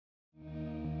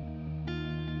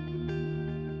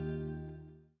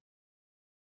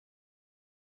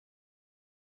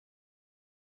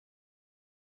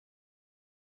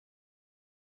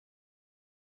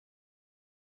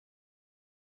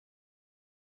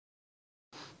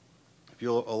If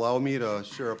you'll allow me to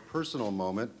share a personal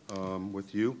moment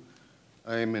with you,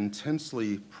 I am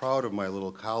intensely proud of my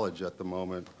little college at the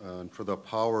moment and for the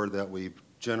power that we've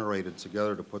generated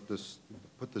together to put this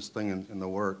thing in the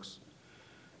works.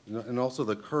 And also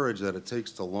the courage that it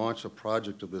takes to launch a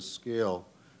project of this scale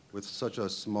with such a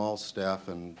small staff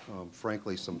and,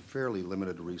 frankly, some fairly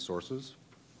limited resources.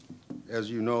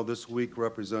 As you know, this week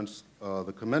represents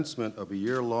the commencement of a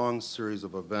year-long series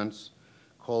of events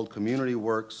called Community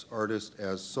Works Artist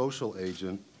as Social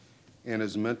Agent, and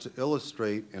is meant to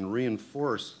illustrate and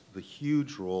reinforce the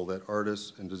huge role that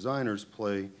artists and designers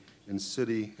play in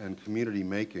city and community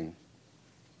making.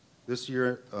 This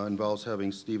year involves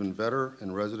having Stephen Vetter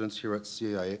in residence here at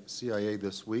CIA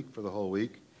this week for the whole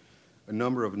week, a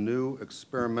number of new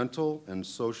experimental and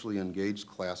socially engaged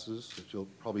classes that you'll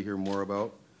probably hear more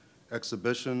about,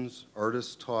 exhibitions,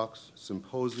 artist talks,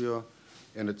 symposia,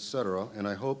 and etc. And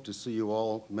I hope to see you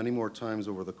all many more times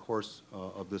over the course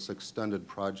of this extended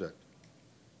project.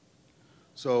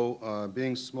 So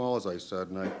being small, as I said,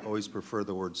 and I always prefer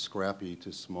the word scrappy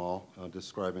to small,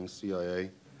 describing CIA,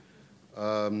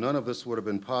 none of this would have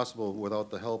been possible without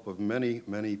the help of many,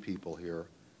 many people here.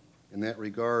 In that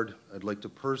regard, I'd like to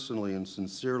personally and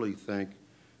sincerely thank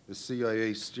the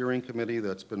CIA Steering Committee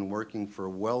that's been working for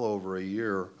well over a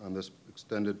year on this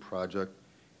extended project,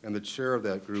 and the chair of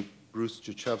that group, Bruce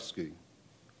Jachewski.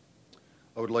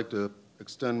 I would like to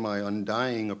extend my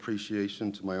undying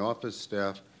appreciation to my office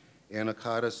staff, Anna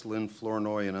Cottis, Lynn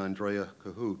Flournoy, and Andrea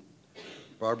Cahoot.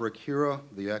 Barbara Kira,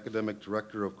 the academic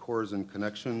director of Cores and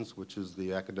Connections, which is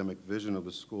the academic vision of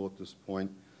the school at this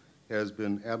point, has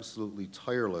been absolutely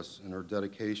tireless in her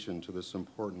dedication to this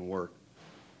important work.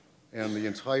 And the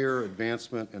entire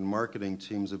advancement and marketing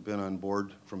teams have been on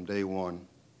board from day one.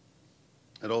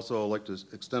 I'd also like to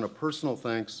extend a personal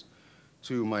thanks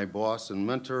to my boss and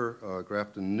mentor,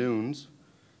 Grafton Nunes.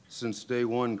 Since day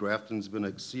one, Grafton's been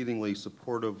exceedingly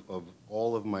supportive of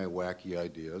all of my wacky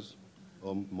ideas,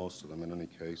 well, most of them in any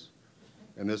case.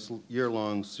 And this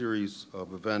year-long series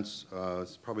of events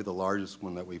is probably the largest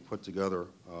one that we put together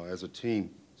as a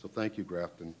team. So thank you,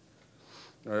 Grafton.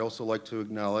 I'd also like to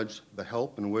acknowledge the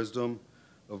help and wisdom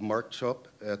of Mark Chupp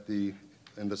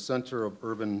in the Center of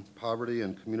Urban Poverty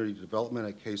and Community Development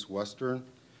at Case Western.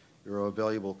 You're a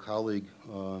valuable colleague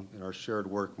in our shared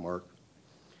work, Mark.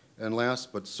 And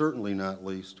last but certainly not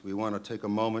least, we want to take a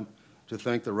moment to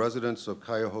thank the residents of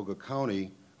Cuyahoga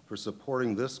County for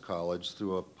supporting this college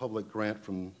through a public grant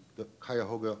from the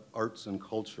Cuyahoga Arts and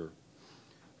Culture.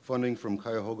 Funding from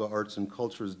Cuyahoga Arts and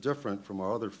Culture is different from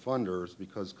our other funders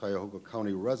because Cuyahoga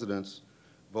County residents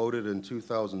voted in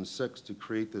 2006 to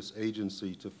create this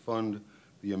agency to fund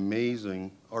the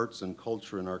amazing arts and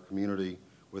culture in our community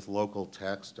with local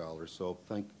tax dollars. So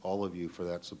thank all of you for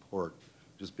that support.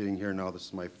 Just being here now, this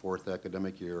is my 4th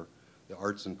academic year. The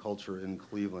arts and culture in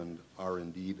Cleveland are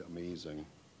indeed amazing.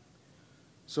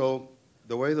 So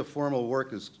the way the formal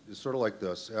work is sort of like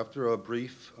this. After a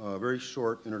brief, very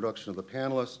short introduction of the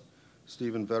panelists,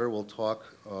 Stephen Vetter will talk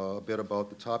a bit about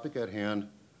the topic at hand,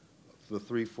 the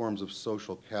 3 forms of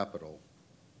social capital.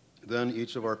 Then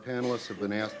each of our panelists have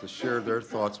been asked to share their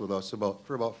thoughts with us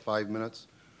for about 5 minutes,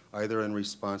 either in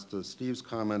response to Steve's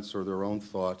comments or their own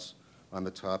thoughts on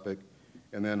the topic.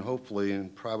 And then hopefully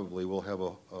and probably we'll have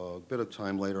a bit of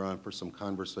time later on for some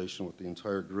conversation with the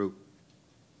entire group.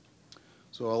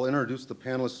 So I'll introduce the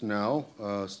panelists now,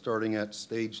 starting at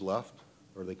stage left,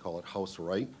 or they call it house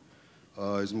right,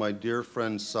 is my dear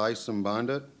friend Sai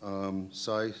Sambandit.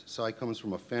 Sai comes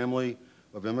from a family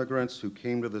of immigrants who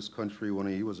came to this country when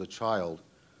he was a child.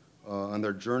 On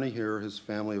their journey here, his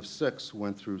family of 6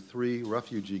 went through 3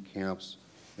 refugee camps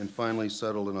and finally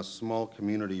settled in a small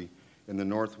community in the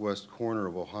northwest corner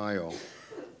of Ohio.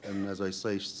 And as I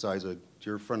say, Sai's a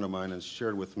dear friend of mine and has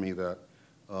shared with me that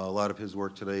a lot of his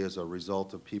work today is a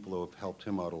result of people who have helped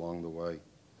him out along the way.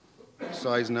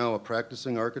 Sai's now a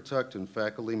practicing architect and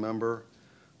faculty member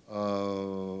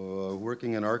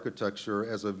working in architecture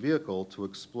as a vehicle to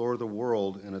explore the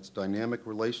world and its dynamic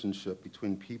relationship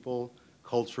between people,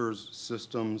 cultures,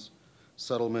 systems,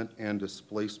 settlement, and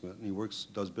displacement. And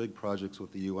he does big projects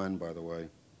with the UN, by the way.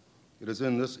 It is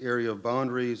in this area of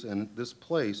boundaries and this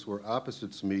place where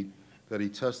opposites meet that he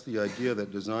tests the idea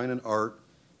that design and art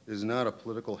is not a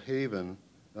political haven,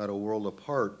 not a world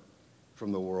apart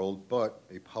from the world, but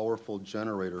a powerful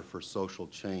generator for social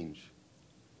change.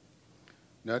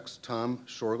 Next, Tom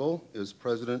Schorgel is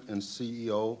president and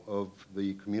CEO of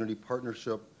the Community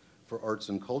Partnership for Arts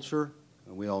and Culture.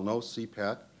 And we all know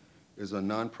CPAC is a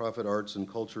nonprofit arts and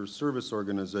culture service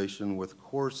organization with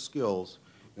core skills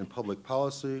in public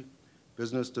policy,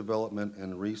 business development,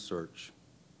 and research.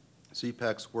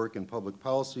 CPAC's work in public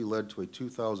policy led to a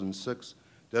 2006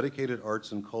 dedicated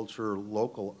arts and culture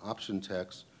local option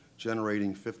tax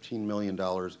generating $15 million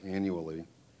annually.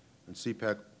 And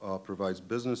CPAC provides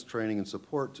business training and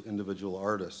support to individual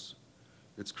artists.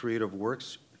 Its Creative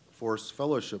Workforce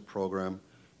Fellowship Program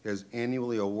has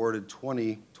annually awarded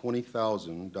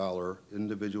 $20,000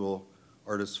 individual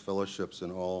artist fellowships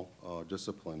in all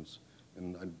disciplines.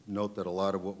 And I note that a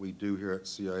lot of what we do here at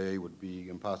CIA would be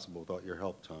impossible without your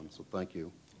help, Tom, so thank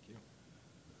you. Thank you.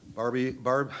 Bobby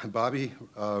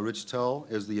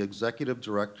Richtel is the Executive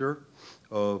Director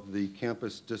of the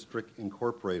Campus District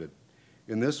Incorporated.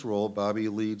 In this role, Bobby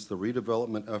leads the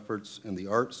redevelopment efforts in the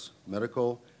arts,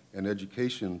 medical, and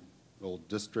educational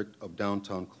district of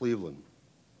downtown Cleveland.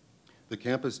 The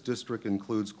campus district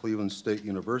includes Cleveland State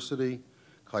University,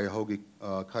 Cuyahoga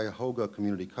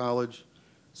Community College,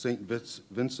 St.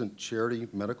 Vincent Charity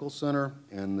Medical Center,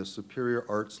 and the Superior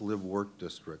Arts Live-Work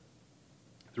District.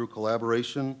 Through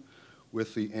collaboration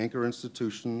with the anchor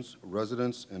institutions,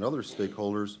 residents, and other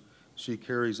stakeholders, she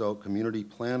carries out community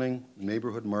planning,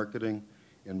 neighborhood marketing,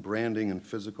 and branding and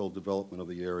physical development of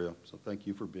the area. So thank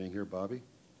you for being here, Bobby.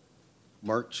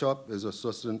 Mark Chupp is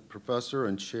Assistant Professor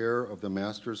and Chair of the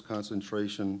Master's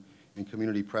Concentration in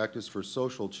Community Practice for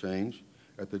Social Change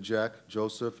at the Jack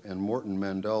Joseph and Morton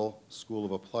Mandel School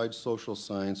of Applied Social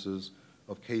Sciences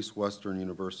of Case Western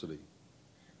University.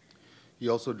 He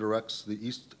also directs the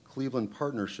East Cleveland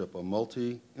Partnership, a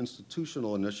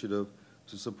multi-institutional initiative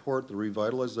to support the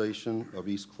revitalization of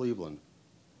East Cleveland.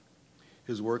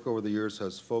 His work over the years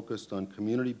has focused on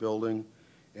community building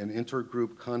and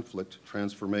intergroup conflict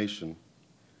transformation.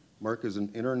 Mark is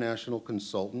an international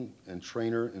consultant and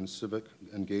trainer in civic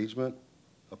engagement,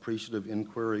 appreciative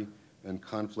inquiry, and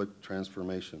conflict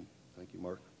transformation. Thank you,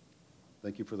 Mark.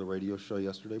 Thank you for the radio show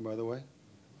yesterday, by the way.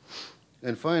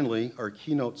 And finally, our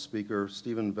keynote speaker,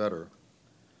 Stephen Vetter.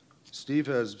 Steve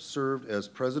has served as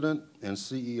president and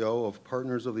CEO of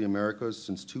Partners of the Americas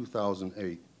since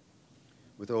 2008.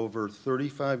 With over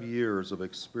 35 years of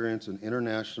experience in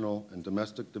international and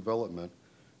domestic development,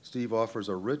 Steve offers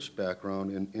a rich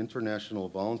background in international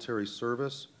voluntary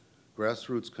service,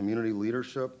 grassroots community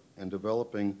leadership, and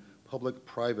developing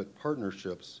public-private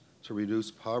partnerships to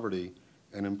reduce poverty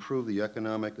and improve the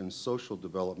economic and social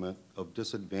development of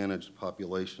disadvantaged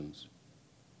populations.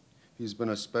 He's been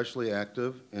especially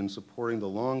active in supporting the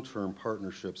long-term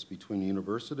partnerships between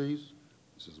universities,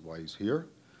 this is why he's here,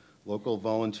 local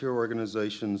volunteer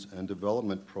organizations and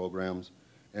development programs,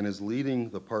 and is leading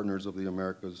the Partners of the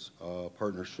Americas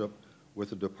partnership with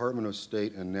the Department of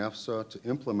State and NAFSA to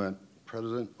implement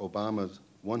President Obama's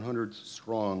 100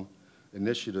 Strong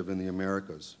initiative in the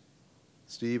Americas.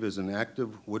 Steve is an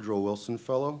active Woodrow Wilson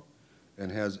Fellow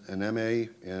and has an MA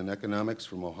in economics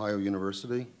from Ohio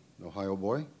University, an Ohio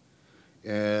boy,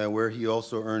 and where he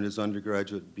also earned his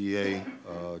undergraduate BA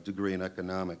degree in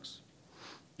economics.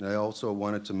 And I also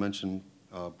wanted to mention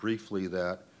briefly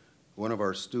that one of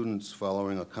our students,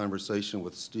 following a conversation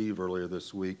with Steve earlier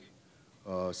this week,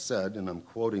 said, and I'm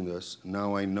quoting this,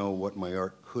 "Now I know what my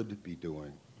art could be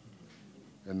doing."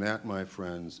 And that, my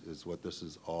friends, is what this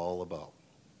is all about.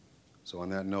 So on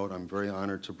that note, I'm very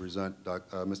honored to present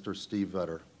Mr. Steve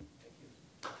Vetter.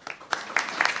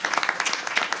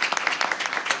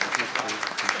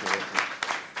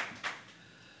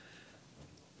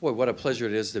 Boy, what a pleasure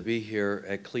it is to be here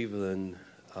at Cleveland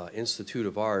Institute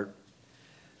of Art.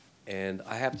 And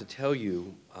I have to tell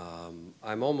you,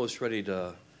 I'm almost ready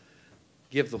to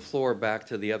give the floor back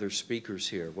to the other speakers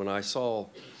here. When I saw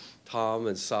Tom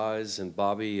and Size and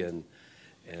Bobby and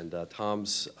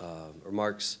Tom's or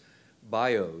Mark's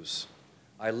bios,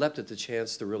 I leapt at the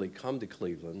chance to really come to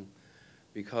Cleveland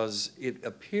because it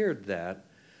appeared that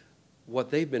what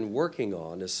they've been working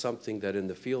on is something that in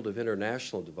the field of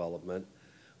international development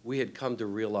we had come to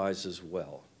realize as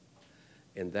well.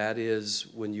 And that is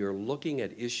when you're looking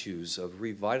at issues of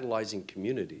revitalizing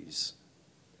communities,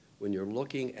 when you're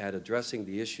looking at addressing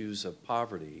the issues of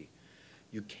poverty,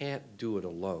 you can't do it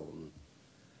alone.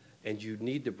 And you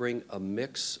need to bring a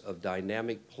mix of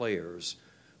dynamic players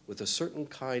with a certain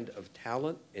kind of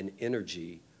talent and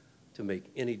energy to make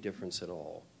any difference at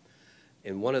all.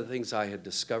 And one of the things I had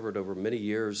discovered over many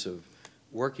years of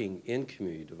working in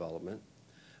community development,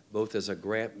 both as a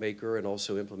grant maker and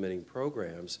also implementing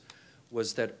programs,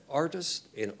 was that artists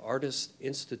and artist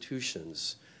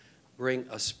institutions bring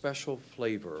a special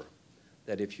flavor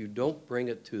that if you don't bring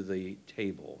it to the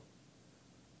table,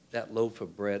 that loaf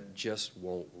of bread just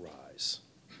won't rise.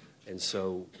 And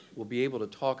so we'll be able to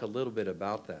talk a little bit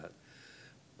about that.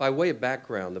 By way of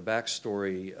background, the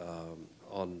backstory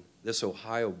on this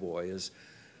Ohio boy is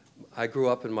I grew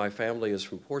up and my family is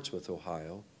from Portsmouth,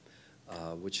 Ohio.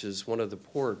 which is one of the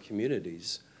poorer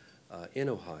communities in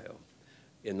Ohio.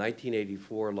 In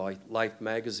 1984, Life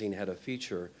magazine had a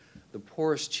feature, "The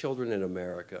Poorest Children in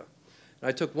America." And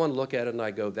I took one look at it and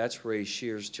I go, that's Ray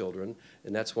Shear's children,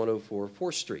 and that's 104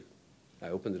 4th Street. I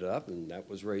opened it up and that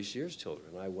was Ray Shear's children.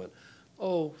 And I went,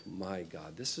 oh my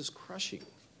God, this is crushing.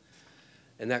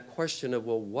 And that question of,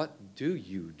 well, what do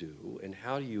you do and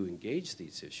how do you engage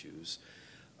these issues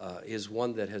is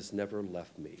one that has never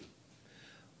left me.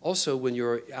 Also, when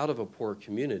you're out of a poor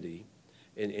community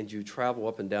and you travel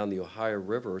up and down the Ohio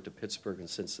River to Pittsburgh and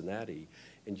Cincinnati,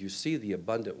 and you see the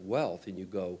abundant wealth and you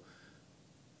go,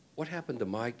 what happened to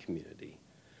my community?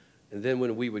 And then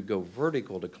when we would go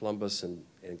vertical to Columbus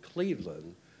and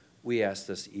Cleveland, we asked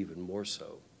this even more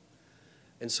so.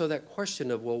 And so that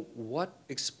question of, well, what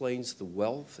explains the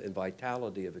wealth and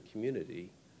vitality of a community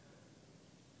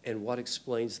and what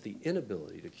explains the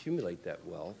inability to accumulate that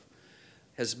wealth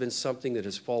has been something that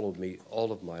has followed me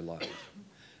all of my life.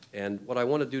 And what I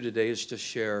want to do today is just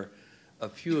share a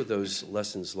few of those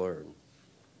lessons learned.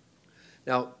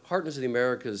 Now, Partners of the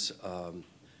Americas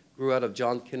grew out of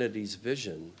John Kennedy's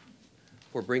vision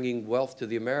for bringing wealth to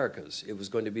the Americas. It was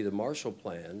going to be the Marshall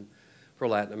Plan for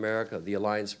Latin America, the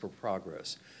Alliance for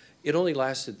Progress. It only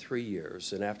lasted 3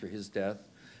 years, and after his death,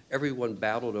 everyone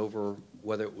battled over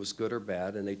whether it was good or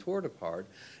bad, and they tore it apart.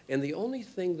 And the only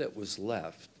thing that was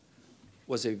left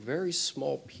was a very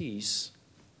small piece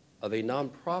of a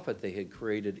nonprofit they had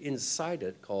created inside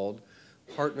it called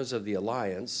Partners of the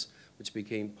Alliance, which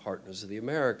became Partners of the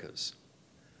Americas.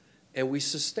 And we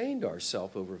sustained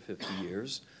ourselves over 50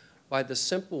 years by the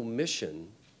simple mission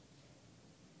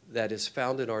that is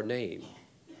found in our name,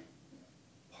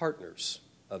 Partners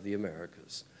of the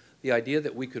Americas. The idea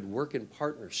that we could work in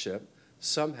partnership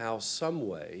somehow, some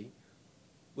way,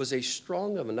 was a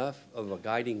strong enough of a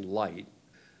guiding light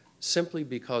simply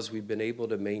because we've been able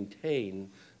to maintain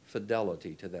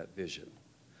fidelity to that vision.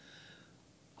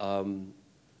 Our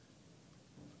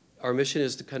mission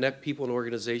is to connect people and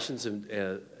organizations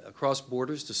across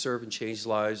borders to serve and change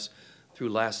lives through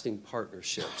lasting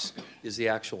partnerships, is the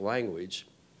actual language.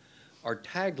 Our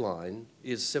tagline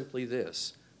is simply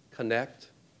this: connect,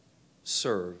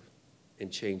 serve,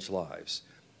 and change lives.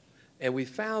 And we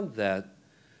found that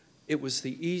it was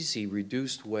the easy,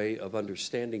 reduced way of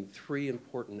understanding 3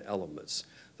 important elements.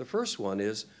 The first one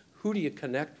is, who do you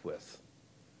connect with?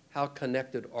 How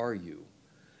connected are you?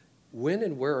 When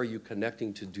and where are you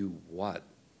connecting to do what?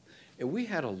 And we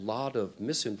had a lot of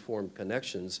misinformed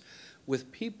connections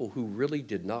with people who really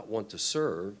did not want to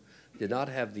serve, did not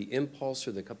have the impulse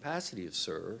or the capacity to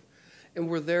serve, and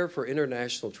were there for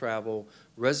international travel,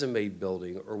 resume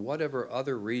building, or whatever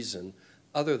other reason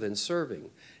other than serving.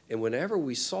 And whenever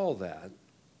we saw that,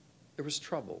 there was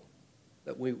trouble.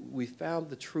 That we found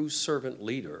the true servant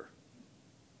leader,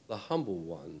 the humble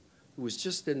one, who was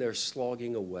just in there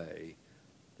slogging away.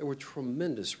 There were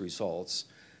tremendous results,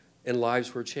 and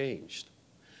lives were changed.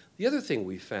 The other thing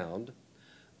we found,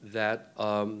 that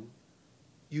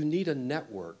you need a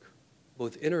network,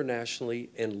 both internationally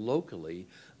and locally,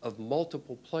 of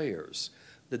multiple players.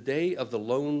 The day of the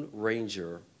Lone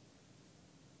Ranger,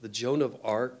 the Joan of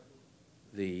Arc,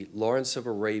 the Lawrence of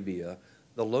Arabia,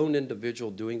 the lone individual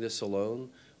doing this alone,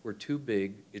 we're too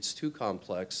big, it's too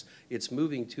complex, it's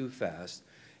moving too fast.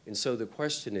 And so the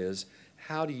question is,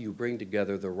 how do you bring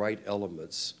together the right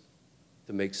elements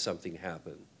to make something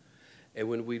happen? And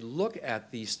when we look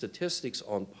at the statistics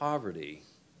on poverty,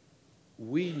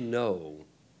 we know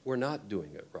we're not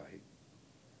doing it right,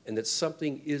 and that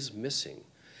something is missing.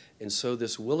 And so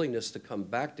this willingness to come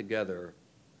back together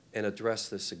and address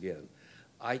this again.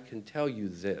 I can tell you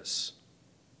this: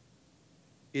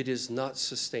 it is not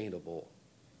sustainable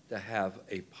to have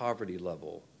a poverty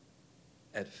level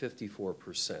at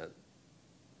 54%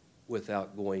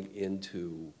 without going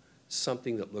into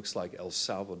something that looks like El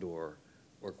Salvador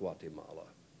or Guatemala.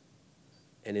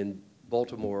 And in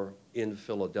Baltimore, in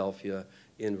Philadelphia,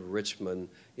 in Richmond,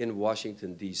 in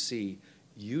Washington, D.C.,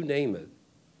 you name it,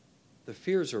 the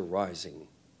fears are rising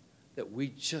that we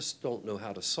just don't know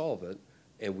how to solve it,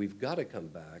 and we've got to come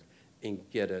back and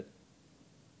get it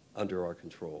under our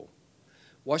control.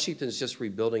 Washington's just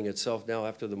rebuilding itself now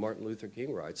after the Martin Luther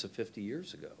King riots of 50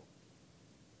 years ago.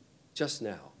 Just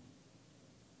now.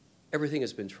 Everything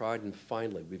has been tried, and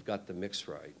finally we've got the mix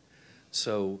right.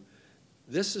 So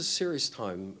this is serious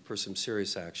time for some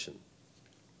serious action.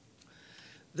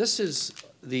 This is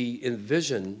the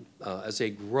envision as a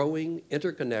growing,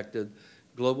 interconnected,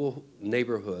 global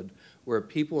neighborhood where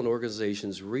people and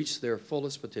organizations reach their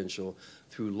fullest potential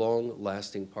through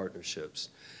long-lasting partnerships.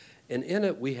 And in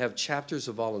it, we have chapters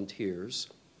of volunteers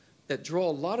that draw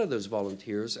a lot of those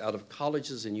volunteers out of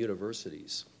colleges and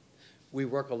universities. We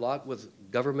work a lot with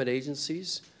government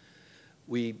agencies.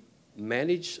 We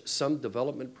manage some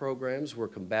development programs. We're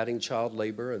combating child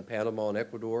labor in Panama and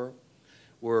Ecuador.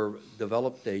 We're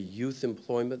developed a youth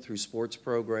employment through sports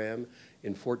program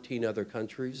in 14 other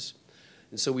countries.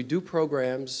 And so we do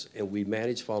programs and we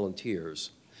manage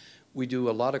volunteers. We do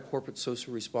a lot of corporate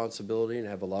social responsibility and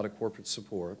have a lot of corporate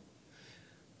support.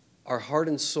 Our heart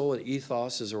and soul and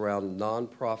ethos is around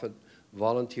nonprofit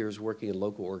volunteers working in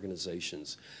local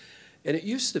organizations. And it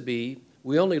used to be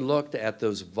we only looked at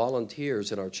those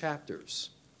volunteers in our chapters.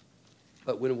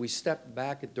 But when we stepped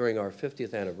back during our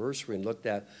 50th anniversary and looked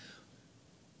at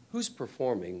who's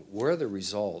performing, where are the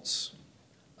results?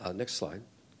 Next slide.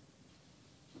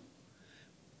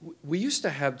 We used to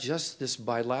have just this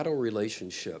bilateral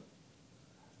relationship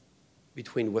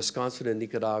between Wisconsin and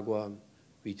Nicaragua,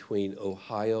 between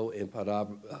Ohio and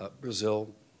Brazil,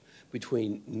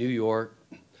 between New York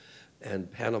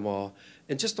and Panama,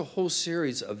 and just a whole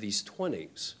series of these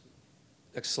 20s.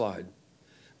 Next slide.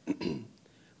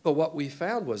 But what we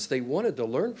found was they wanted to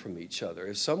learn from each other.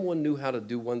 If someone knew how to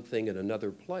do one thing in another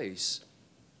place,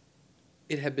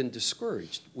 it had been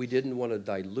discouraged. We didn't want to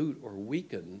dilute or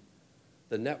weaken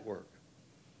the network.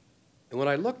 And when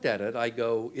I looked at it, I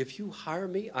go, if you hire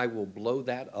me, I will blow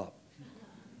that up.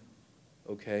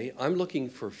 Okay? I'm looking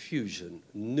for fusion,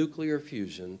 nuclear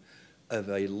fusion, of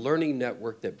a learning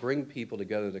network that bring people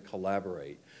together to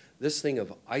collaborate. This thing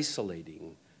of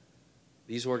isolating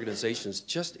these organizations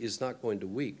just is not going to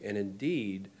weak. And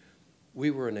indeed, we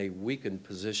were in a weakened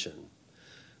position.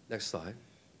 Next slide.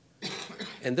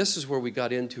 And this is where we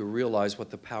got into realize what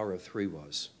the power of three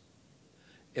was.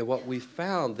 And what we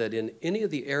found that in any of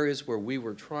the areas where we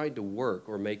were trying to work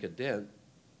or make a dent,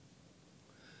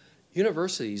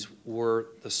 universities were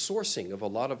the sourcing of a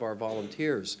lot of our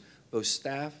volunteers, both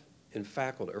staff and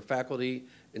faculty, or faculty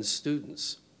and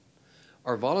students.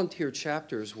 Our volunteer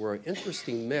chapters were an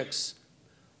interesting mix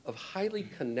of highly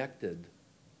connected,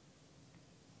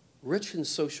 rich in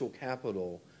social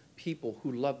capital people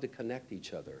who love to connect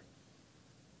each other.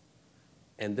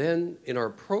 And then in our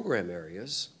program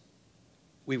areas,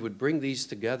 we would bring these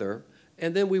together,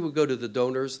 and then we would go to the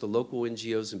donors, the local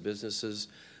NGOs and businesses,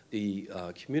 the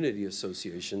community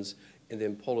associations, and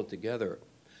then pull it together.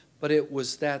 But it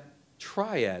was that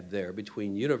triad there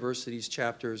between universities,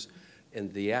 chapters,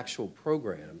 and the actual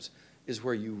programs is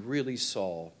where you really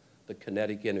saw the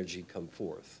kinetic energy come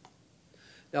forth.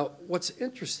 Now, what's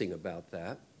interesting about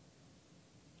that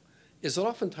is that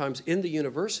oftentimes in the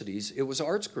universities, it was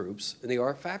arts groups and the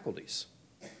art faculties.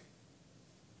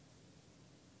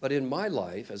 But in my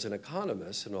life, as an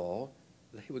economist and all,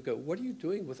 they would go, what are you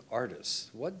doing with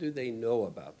artists? What do they know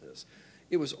about this?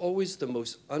 It was always the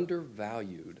most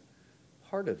undervalued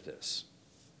part of this.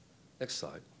 Next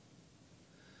slide.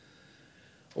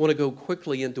 I want to go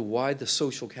quickly into why the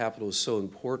social capital is so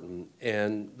important.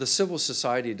 And the civil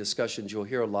society discussions you'll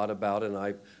hear a lot about, and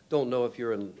I don't know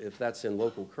if that's in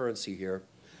local currency here,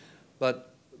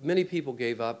 but many people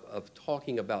gave up of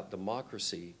talking about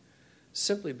democracy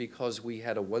simply because we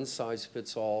had a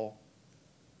one-size-fits-all,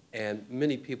 and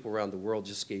many people around the world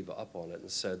just gave up on it and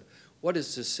said, what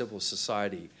is this civil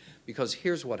society? Because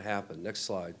here's what happened. Next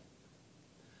slide.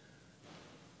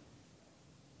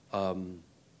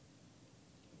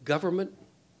 Government,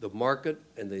 the market,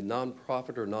 and the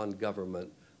nonprofit or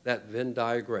non-government, that Venn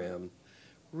diagram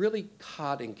really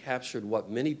caught and captured what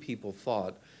many people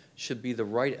thought should be the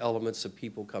right elements of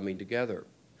people coming together.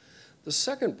 The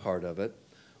second part of it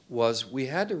was we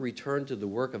had to return to the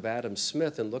work of Adam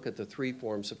Smith and look at the three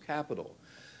forms of capital.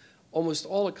 Almost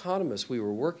all economists we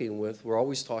were working with were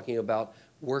always talking about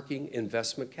working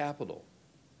investment capital.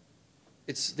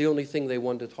 It's the only thing they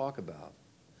wanted to talk about.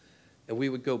 And we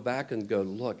would go back and go,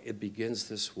 look, it begins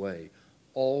this way.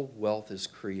 All wealth is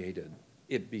created.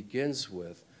 It begins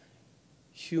with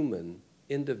human,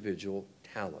 individual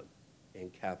talent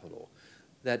and capital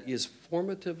that is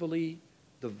formatively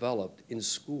developed in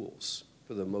schools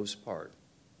for the most part.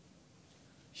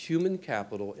 Human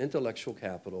capital, intellectual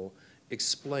capital,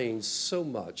 explains so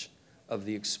much of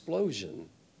the explosion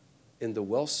in the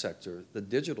wealth sector, the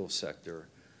digital sector,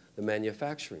 the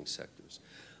manufacturing sectors.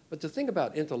 But the thing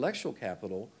about intellectual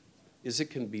capital is it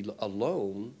can be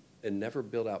alone and never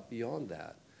build out beyond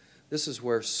that. This is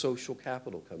where social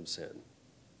capital comes in.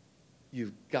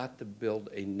 You've got to build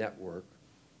a network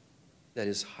that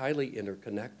is highly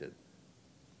interconnected,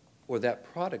 or that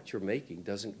product you're making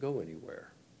doesn't go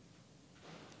anywhere.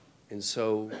 And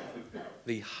so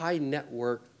the high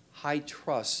network, high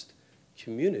trust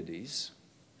communities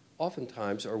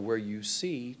oftentimes are where you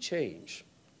see change.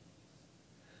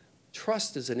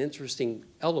 trust is an interesting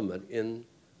element in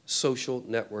social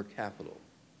network capital.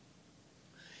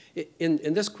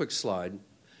 In this quick slide,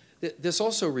 this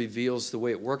also reveals the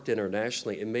way it worked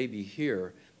internationally and maybe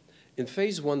here. In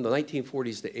phase one, the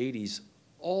 1940s to 80s,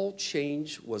 all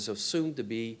change was assumed to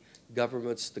be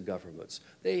governments to governments.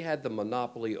 They had the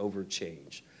monopoly over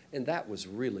change, and that was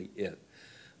really it.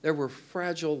 There were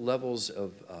fragile levels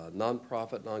of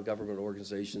nonprofit, non-government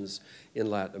organizations in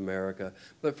Latin America,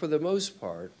 but for the most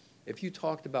part, if you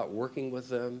talked about working with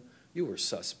them, you were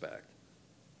suspect.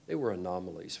 They were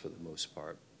anomalies for the most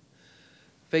part.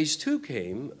 Phase two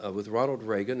came with Ronald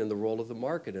Reagan and the role of the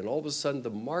market, and all of a sudden the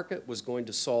market was going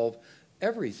to solve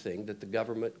everything that the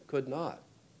government could not.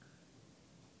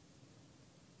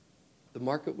 The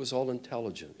market was all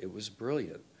intelligent. It was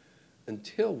brilliant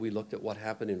until we looked at what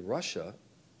happened in Russia,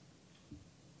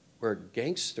 where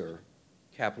gangster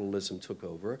capitalism took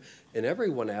over, and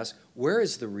everyone asked, where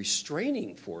is the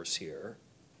restraining force here?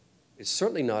 It's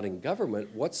certainly not in government.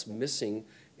 What's missing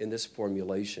in this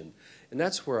formulation? And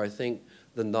that's where I think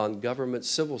the non-government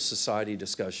civil society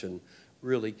discussion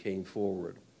really came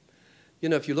forward. You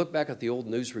know, if you look back at the old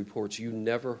news reports, you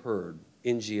never heard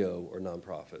NGO or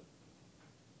nonprofit,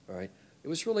 all right? It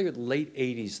was really the late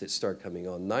 80s that started coming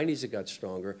on. 90s it got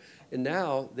stronger, and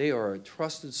now they are a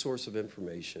trusted source of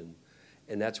information,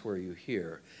 and that's where you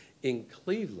hear. In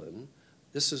Cleveland,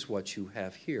 this is what you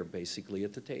have here, basically,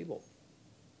 at the table.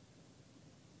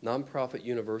 Nonprofit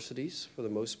universities, for the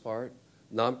most part,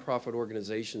 nonprofit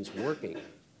organizations working.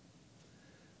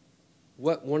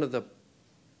 One of the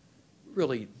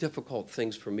really difficult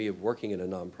things for me of working in a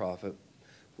nonprofit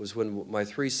was when my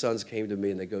three sons came to me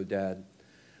and they go, Dad,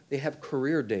 they have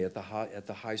career day at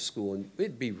the high school, and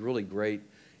it'd be really great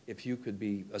if you could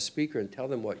be a speaker and tell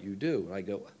them what you do. And I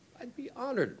go, I'd be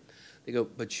honored. They go,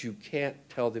 but you can't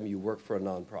tell them you work for a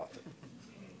nonprofit.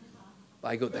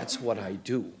 I go, that's what I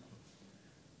do.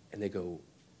 And they go,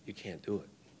 you can't do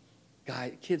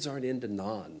it. Kids aren't into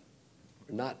non.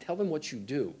 Or not. Tell them what you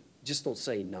do. Just don't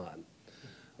say non.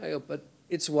 I go, but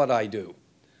it's what I do.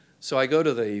 So I go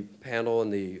to the panel,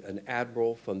 and an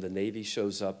admiral from the Navy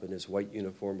shows up in his white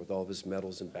uniform with all of his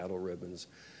medals and battle ribbons.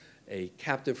 A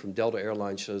captain from Delta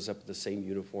Airlines shows up with the same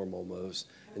uniform almost.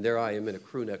 And there I am in a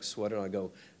crew neck sweater, and I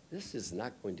go, this is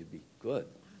not going to be good.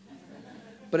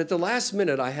 But at the last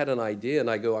minute, I had an idea, and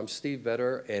I go, I'm Steve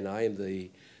Vetter, and I am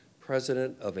the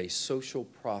president of a social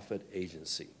profit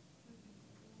agency.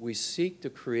 We seek to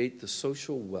create the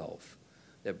social wealth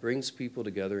that brings people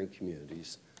together in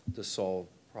communities to solve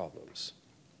problems.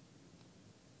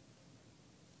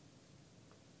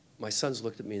 My sons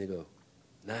looked at me and they go,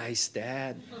 nice,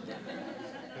 Dad.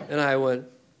 And I went,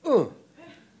 oh.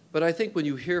 But I think when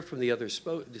you hear from the other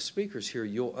the speakers here,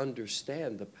 you'll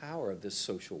understand the power of this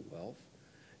social wealth,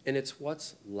 and it's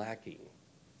what's lacking.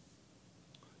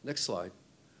 Next slide.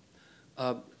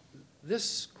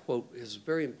 This quote is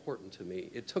very important to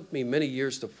me. It took me many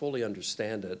years to fully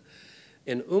understand it.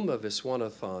 And Uma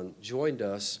Viswanathan joined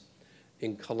us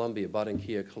in Colombia,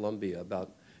 Barranquilla, Colombia,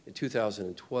 in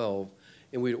 2012,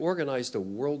 and we'd organized a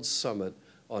world summit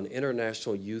on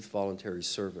international youth voluntary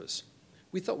service.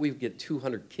 We thought we'd get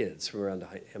 200 kids from around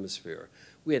the hemisphere.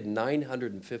 We had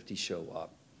 950 show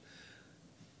up,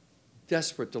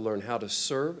 desperate to learn how to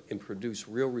serve and produce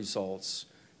real results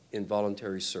in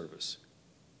voluntary service,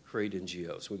 create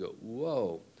NGOs. We go,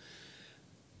 whoa.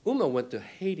 Uma went to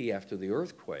Haiti after the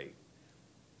earthquake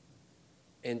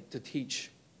and to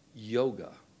teach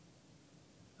yoga.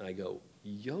 And I go,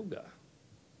 yoga?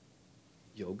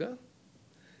 Yoga?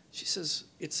 She says,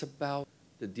 it's about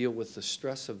to deal with the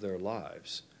stress of their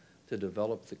lives, to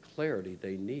develop the clarity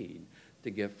they need to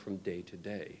get from day to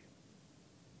day.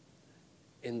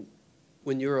 And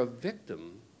when you're a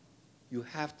victim, you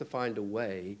have to find a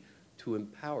way to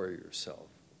empower yourself.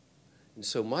 And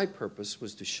so my purpose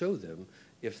was to show them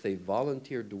if they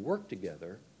volunteered to work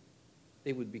together,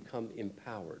 they would become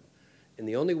empowered. And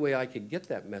the only way I could get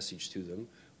that message to them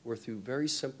were through very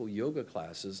simple yoga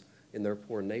classes in their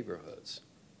poor neighborhoods.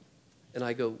 And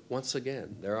I go, once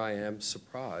again, there I am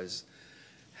surprised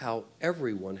how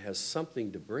everyone has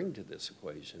something to bring to this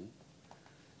equation.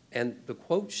 And the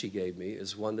quote she gave me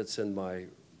is one that's in my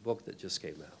book that just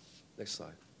came out. Next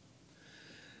slide.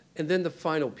 And then the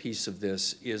final piece of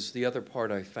this is the other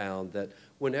part I found, that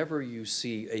whenever you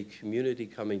see a community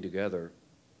coming together,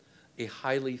 a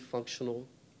highly functional,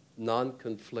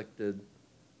 non-conflicted,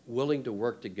 willing to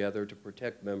work together to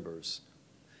protect members,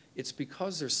 it's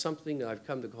because there's something I've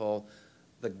come to call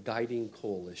the guiding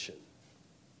coalition.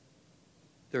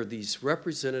 There are these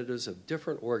representatives of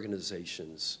different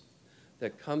organizations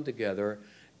that come together.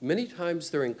 Many times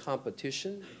they're in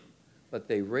competition, but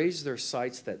they raise their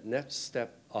sights that next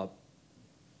step up,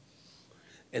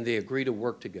 and they agree to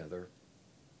work together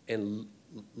and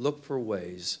look for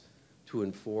ways to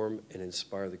inform and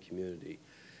inspire the community.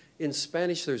 In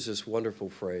Spanish, there's this wonderful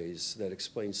phrase that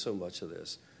explains so much of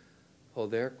this.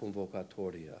 Poder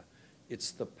convocatoria.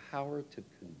 It's the power to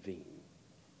convene.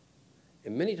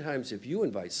 And many times if you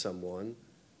invite someone,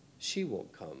 she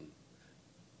won't come.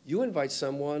 You invite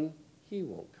someone, he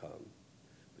won't come.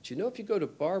 But you know, if you go to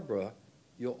Barbara,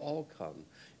 you'll all come.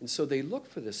 And so they look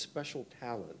for this special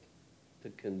talent to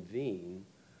convene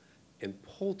and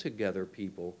pull together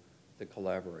people to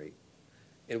collaborate.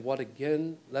 And what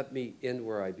again, let me end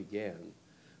where I began.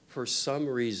 For some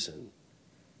reason,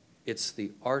 it's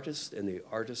the artist and the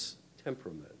artist's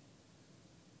temperament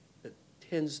that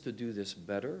tends to do this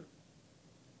better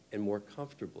and more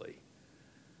comfortably.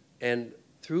 And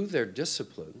through their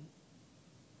discipline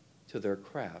to their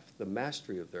craft, the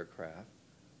mastery of their craft,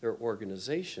 their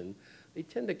organization, they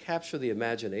tend to capture the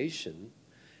imagination,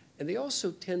 and they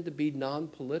also tend to be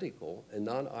non-political and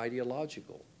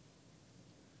non-ideological.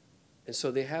 And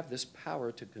so they have this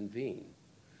power to convene.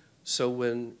 So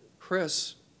when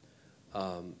Chris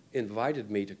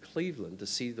invited me to Cleveland to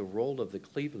see the role of the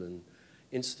Cleveland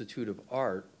Institute of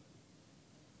Art,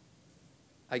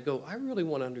 I go, I really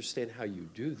want to understand how you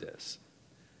do this.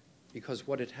 Because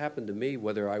what had happened to me,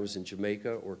 whether I was in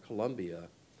Jamaica or Colombia,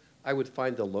 I would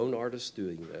find the lone artist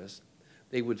doing this.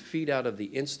 They would feed out of the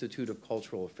Institute of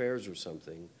Cultural Affairs or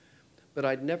something, but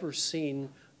I'd never seen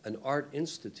an art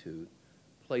institute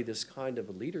play this kind of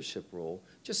a leadership role,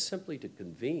 just simply to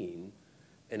convene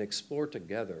and explore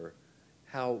together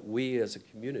how we as a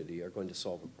community are going to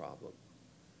solve a problem.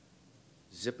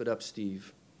 Zip it up,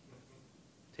 Steve.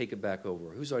 Take it back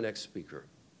over. Who's our next speaker?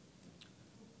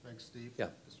 Thanks, Steve. Yeah.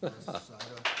 Okay.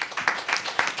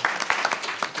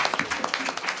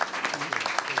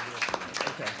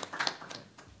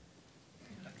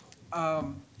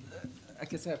 I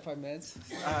guess I have 5 minutes.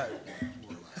 I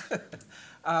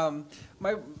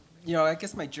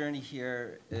guess my journey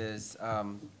here is a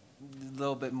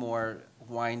little bit more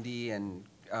windy and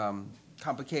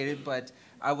complicated, but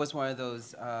I was one of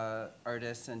those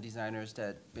artists and designers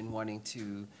that been wanting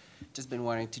to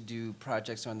do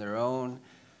projects on their own.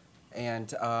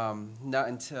 And not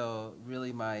until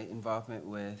really my involvement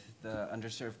with the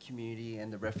underserved community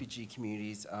and the refugee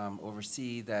communities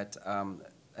overseas that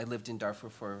I lived in Darfur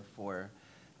for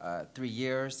 3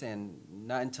 years, and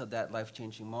not until that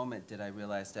life-changing moment did I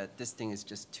realize that this thing is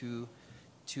just too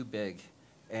big,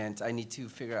 and I need to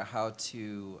figure out how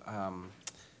to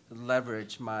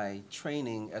leverage my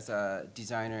training as a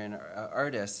designer and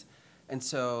artist. And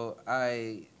so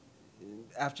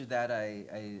after that,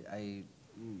 I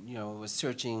was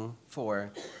searching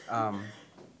for a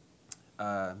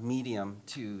medium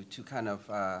to kind of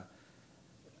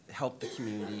help the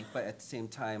community, but at the same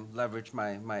time leverage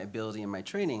my ability and my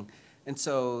training. And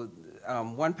so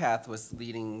one path was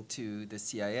leading to the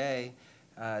CIA.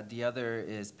 The other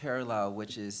is parallel,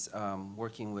 which is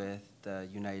working with the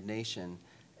United Nations.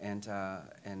 And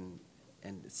at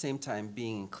the same time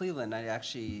being in Cleveland, I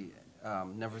actually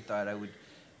never thought I would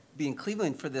be in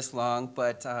Cleveland for this long,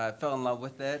 but I fell in love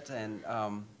with it, and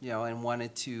and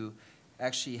wanted to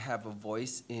actually have a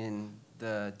voice in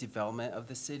the development of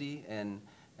the city and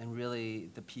really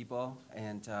the people,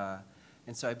 and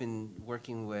so I've been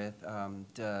working with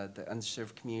the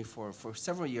underserved community for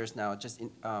several years now, just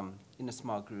in a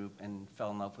small group, and fell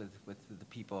in love with the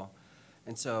people,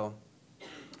 and so.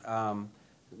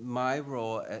 My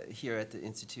role here at the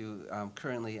Institute,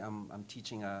 currently I'm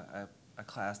teaching a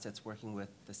class that's working with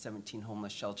the 17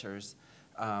 homeless shelters,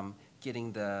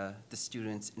 getting the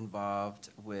students involved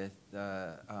with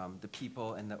the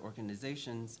people and the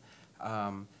organizations.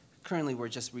 Currently we're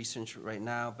just researching right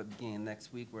now, but beginning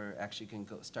next week we're actually going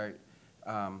to start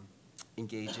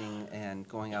engaging and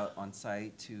going out on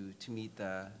site to meet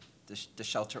the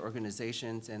shelter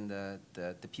organizations and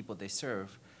the people they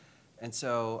serve. And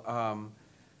so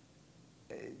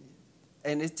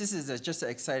this is just an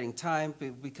exciting time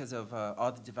because of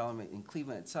all the development in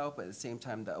Cleveland itself, but at the same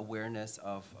time the awareness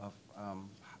of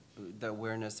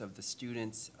the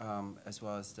students as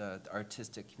well as the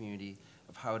artistic community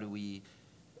of how do we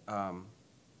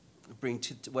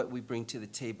what we bring to the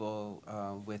table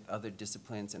with other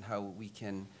disciplines, and how we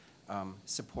can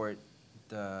support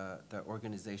the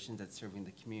organization that's serving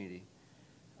the community.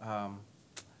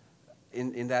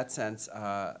 In that sense,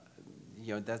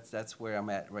 that's where I'm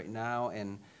at right now,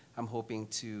 and I'm hoping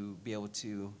to be able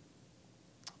to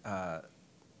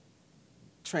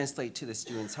translate to the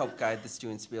students, help guide the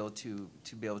students to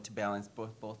be able to balance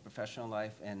both professional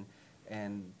life and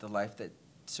the life that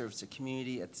serves the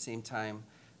community, at the same time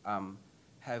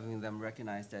having them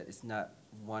recognize that it's not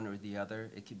one or the other,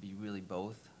 it could be really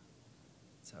both.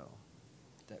 So,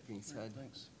 that being said.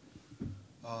 Thanks.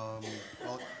 Well,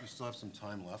 we still have some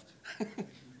time left.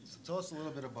 So tell us a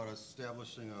little bit about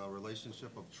establishing a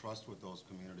relationship of trust with those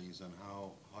communities and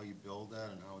how you build that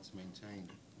and how it's maintained.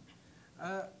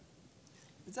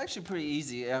 It's actually pretty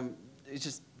easy. It's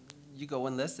just you go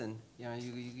and listen. You know,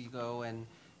 you go and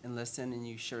listen, and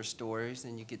you share stories,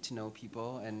 and you get to know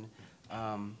people, and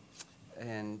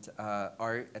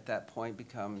art at that point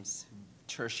becomes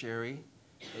tertiary,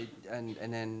 and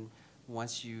then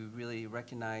once you really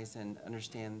recognize and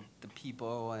understand the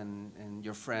people and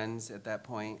your friends at that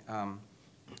point,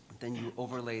 then you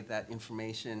overlay that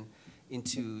information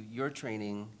into your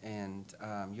training and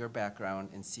your background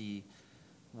and see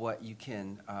what you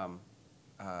can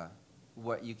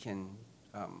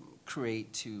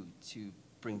create to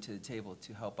bring to the table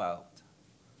to help out.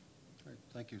 Great.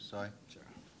 Thank you, Cy. Sure.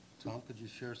 Tom, could you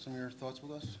share some of your thoughts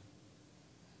with us?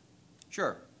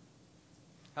 Sure.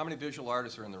 How many visual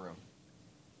artists are in the room?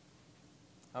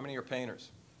 How many are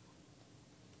painters?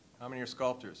 How many are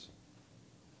sculptors?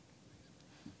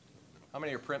 How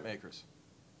many are printmakers?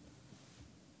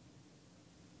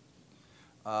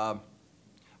 I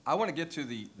want to get to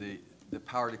the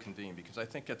power to convene, because I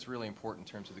think that's really important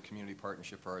in terms of the Community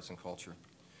Partnership for Arts and Culture.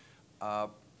 I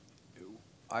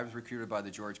was recruited by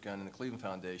the George Gunn and the Cleveland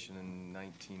Foundation in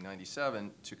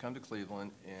 1997 to come to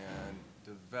Cleveland and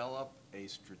develop a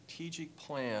strategic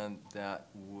plan that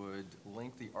would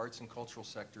link the arts and cultural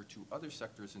sector to other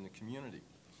sectors in the community.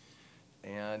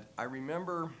 And I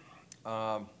remember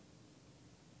the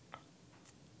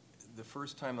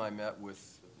first time I met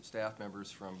with staff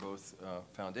members from both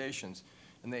foundations,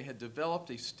 and they had developed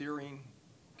a steering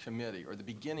committee, or the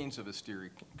beginnings of a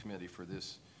steering committee for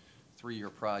this 3-year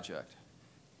project.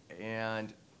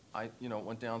 And I,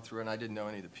 went down through it, and I didn't know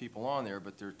any of the people on there,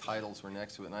 but their titles were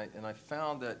next to it. And I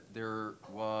found that there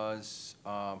was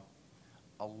a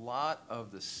lot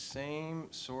of the same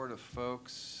sort of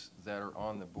folks that are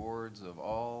on the boards of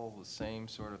all the same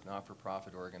sort of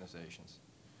not-for-profit organizations.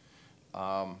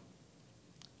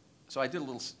 So I did a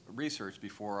little research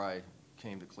before I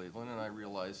came to Cleveland, and I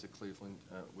realized that Cleveland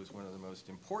was one of the most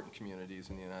important communities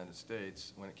in the United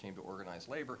States when it came to organized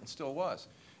labor, and still was.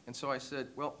 And so I said,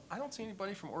 well, I don't see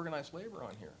anybody from organized labor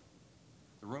on here.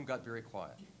 The room got very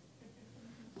quiet.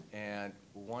 And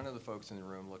one of the folks in the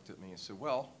room looked at me and said,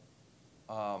 well,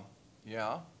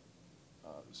 yeah,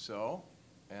 so?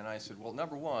 And I said, well,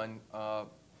 number one,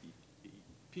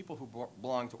 people who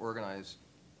belong to organized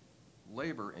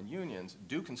labor and unions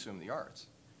do consume the arts.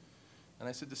 And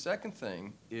I said, the second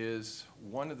thing is,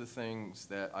 one of the things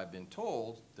that I've been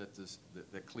told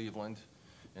that Cleveland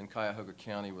and Cuyahoga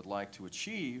County would like to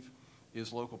achieve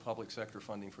is local public sector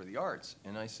funding for the arts.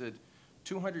 And I said,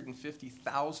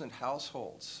 250,000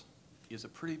 households is a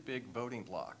pretty big voting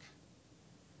block.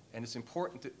 And it's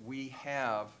important that we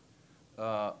have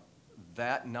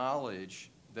that knowledge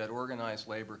that organized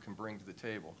labor can bring to the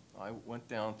table. I went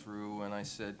down through and I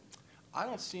said, I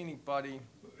don't see anybody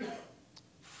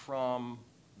from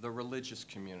the religious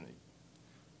community.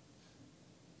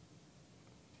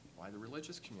 Why the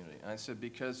religious community? And I said,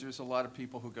 because there's a lot of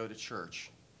people who go to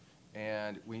church,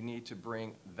 and we need to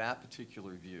bring that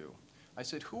particular view. I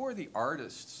said, who are the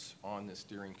artists on this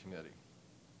steering committee?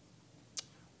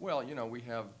 Well, we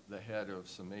have the head of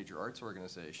some major arts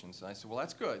organizations. And I said, well,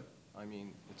 that's good. I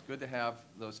mean, it's good to have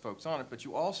those folks on it, but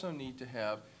you also need to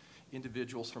have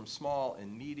individuals from small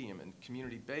and medium and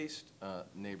community-based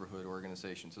neighborhood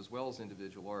organizations, as well as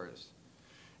individual artists.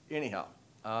 Anyhow,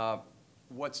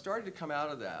 what started to come out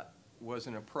of that was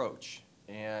an approach,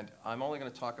 and I'm only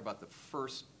going to talk about the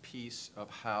first piece of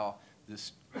how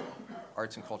this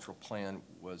arts and cultural plan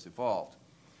was evolved.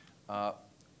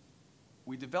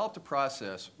 We developed a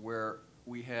process where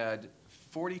we had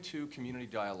 42 community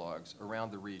dialogues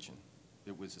around the region.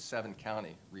 It was a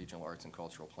 7-county regional arts and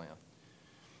cultural plan.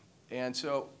 And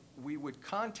so we would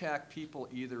contact people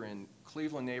either in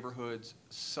Cleveland neighborhoods,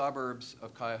 suburbs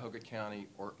of Cuyahoga County,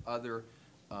 or other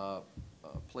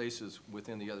places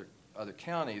within the other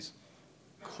counties,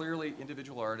 clearly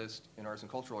individual artists and arts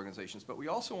and cultural organizations. But we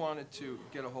also wanted to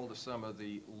get a hold of some of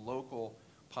the local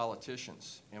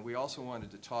politicians. And we also wanted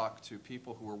to talk to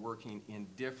people who were working in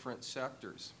different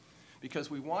sectors, because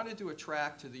we wanted to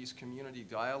attract to these community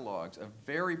dialogues a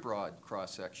very broad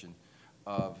cross-section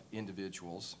of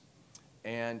individuals,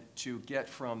 and to get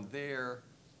from their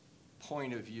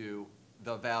point of view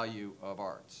the value of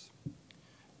arts.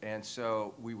 And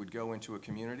so we would go into a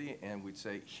community and we'd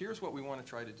say, here's what we want to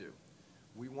try to do.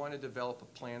 We want to develop a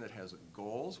plan that has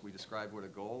goals. We described what a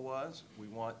goal was. We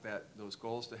want those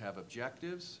goals to have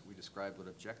objectives. We described what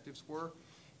objectives were.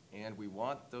 And we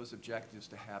want those objectives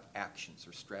to have actions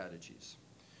or strategies.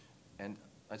 And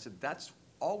I said, that's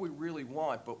all we really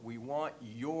want, but we want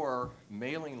your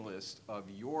mailing list of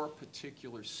your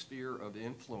particular sphere of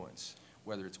influence,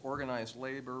 whether it's organized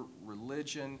labor,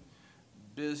 religion,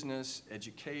 business,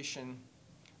 education.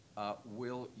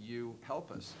 Will you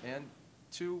help us? And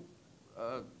to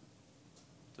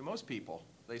most people,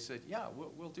 they said, yeah,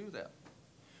 we'll do that.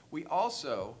 We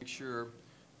also make sure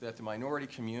that the minority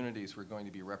communities were going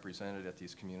to be represented at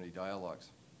these community dialogues.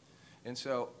 And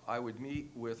so I would meet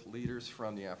with leaders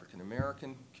from the African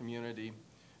American community,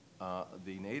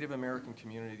 the Native American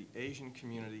community, the Asian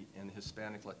community, and the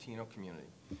Hispanic Latino community.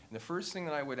 And the first thing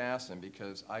that I would ask them,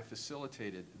 because I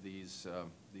facilitated these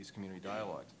community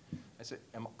dialogues, I said,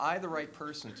 am I the right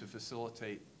person to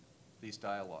facilitate these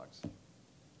dialogues?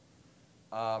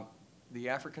 The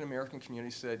African American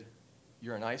community said,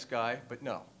 you're a nice guy, but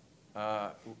no.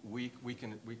 We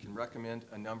can recommend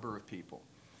a number of people.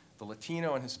 The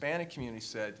Latino and Hispanic community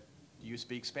said, do you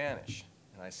speak Spanish?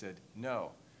 And I said,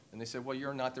 no. And they said, well,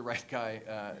 you're not the right guy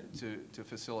to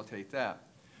facilitate that.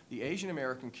 The Asian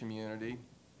American community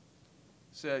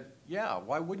said, yeah,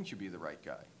 why wouldn't you be the right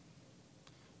guy?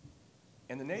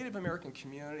 And the Native American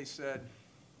community said,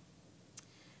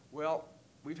 well,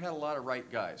 we've had a lot of right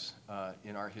guys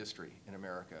in our history in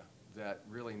America that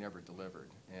really never delivered.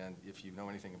 And if you know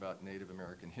anything about Native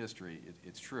American history,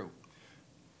 it's true.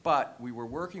 But we were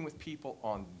working with people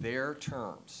on their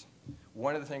terms.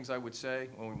 One of the things I would say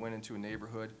when we went into a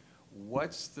neighborhood,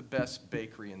 what's the best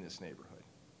bakery in this neighborhood?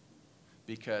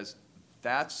 Because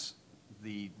that's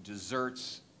the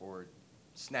desserts or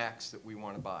snacks that we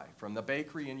want to buy from the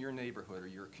bakery in your neighborhood or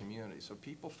your community. So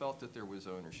people felt that there was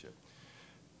ownership.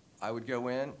 I would go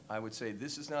in, I would say,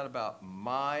 this is not about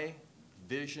my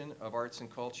vision of arts and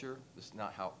culture. This is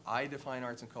not how I define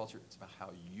arts and culture. It's about how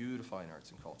you define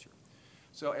arts and culture.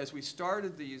 So as we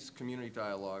started these community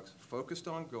dialogues, focused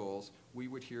on goals, we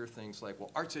would hear things like, well,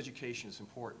 arts education is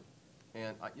important.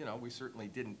 And, you know, we certainly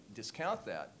didn't discount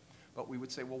that. But we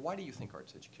would say, well, why do you think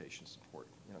arts education is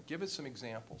important? You know, give us some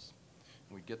examples.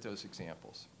 And we'd get those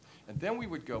examples. And then we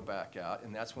would go back out,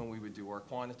 and that's when we would do our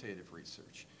quantitative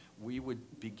research. We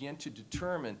would begin to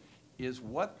determine, is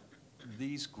what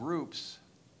these groups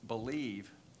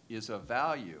believe is of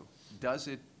value, does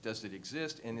it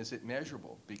exist, and is it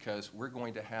measurable? Because we're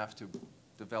going to have to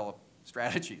develop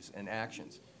strategies and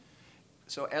actions.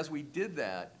 So as we did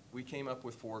that, we came up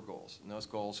with 4 goals. And those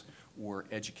goals were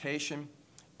education,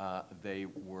 they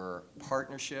were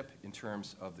partnership in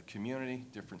terms of the community,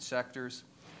 different sectors.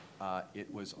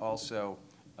 It was also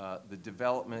the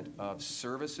development of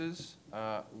services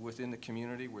within the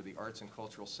community where the arts and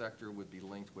cultural sector would be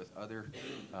linked with other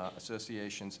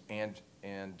associations and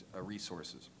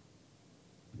resources.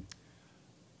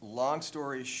 Long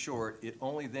story short, it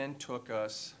only then took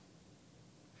us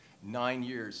 9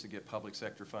 years to get public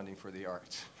sector funding for the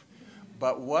arts.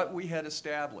 But what we had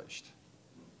established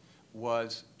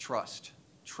was trust.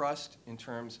 Trust in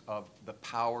terms of the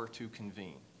power to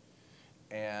convene.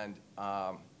 And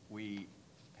we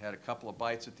had a couple of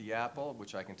bites at the apple,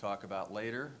 which I can talk about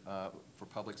later, for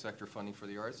public sector funding for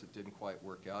the arts. It didn't quite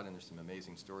work out, and there's some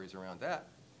amazing stories around that.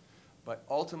 But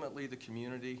ultimately, the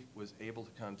community was able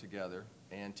to come together.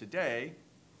 And today,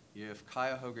 if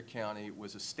Cuyahoga County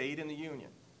was a state in the union,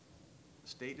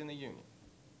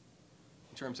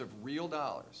 in terms of real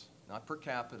dollars, not per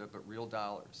capita, but real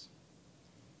dollars,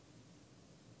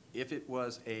 if it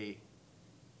was a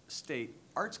state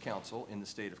arts council in the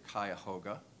state of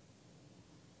Cuyahoga,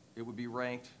 it would be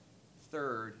ranked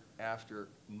 3rd after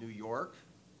New York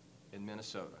and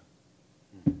Minnesota.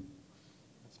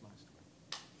 That's my story.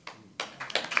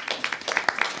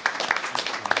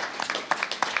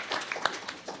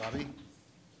 Bobby?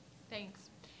 Thanks.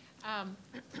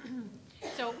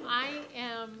 So I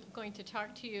am going to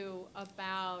talk to you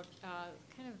about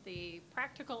kind of the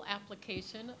practical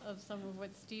application of some of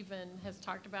what Stephen has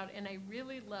talked about, and I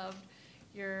really loved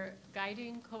your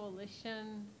guiding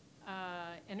coalition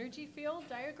energy field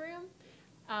diagram,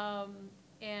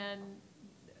 and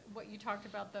what you talked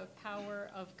about, the power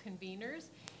of conveners.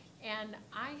 And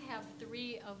I have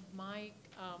 3 of my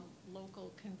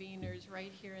local conveners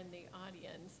right here in the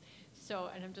audience. So,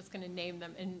 and I'm just going to name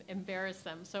them and embarrass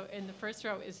them. So in the first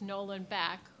row is Nolan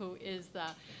Back, who is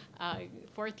the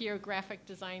 4th-year graphic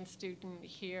design student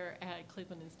here at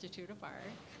Cleveland Institute of Art.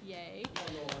 Yay.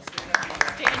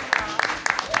 Stand up.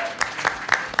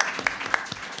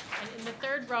 And in the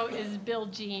 3rd row is Bill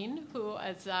Jean, who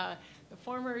is the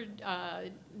former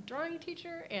drawing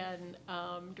teacher and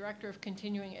director of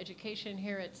continuing education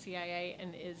here at CIA,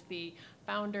 and is the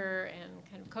founder and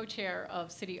kind of co-chair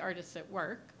of City Artists at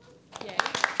Work. Yay.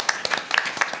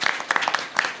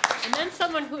 And then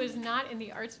someone who is not in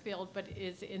the arts field but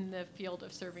is in the field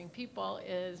of serving people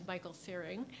is Michael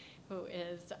Searing, who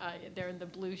is there in the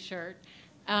blue shirt.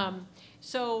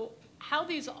 So how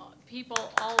these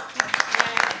people all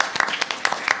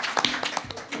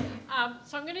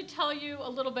so I'm going to tell you a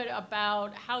little bit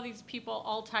about how these people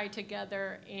all tie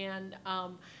together, and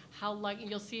how lucky,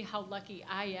 you'll see how lucky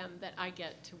I am that I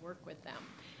get to work with them.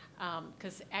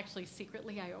 Because actually,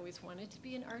 secretly, I always wanted to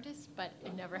be an artist, but I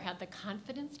never had the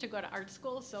confidence to go to art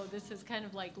school. So this is kind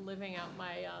of like living out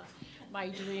my my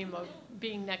dream of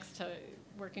being next to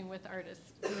working with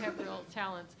artists who have real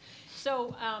talents.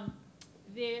 So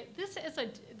this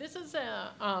is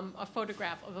a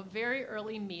photograph of a very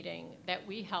early meeting that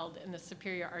we held in the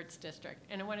Superior Arts District,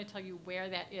 and I want to tell you where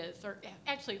that is, or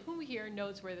actually, who here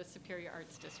knows where the Superior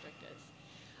Arts District is?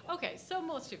 Okay, so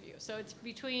most of you. So it's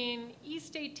between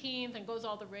East 18th and goes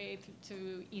all the way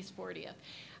to East 40th.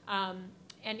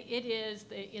 And it is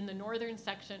in the northern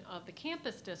section of the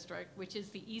campus district, which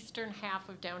is the eastern half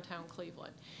of downtown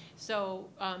Cleveland. So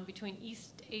between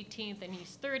East 18th and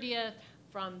East 30th,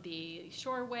 from the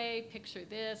Shoreway, picture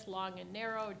this, long and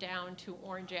narrow, down to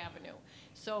Orange Avenue.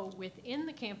 So within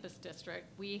the campus district,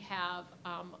 we have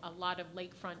a lot of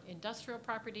lakefront industrial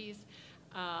properties,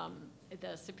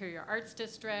 the Superior Arts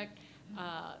District,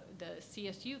 the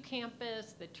CSU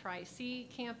campus, the Tri-C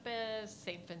campus,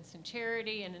 St. Vincent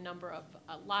Charity, and a number of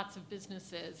lots of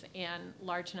businesses and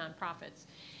large nonprofits.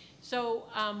 So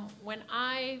when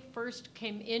I first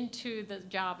came into the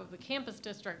job of the campus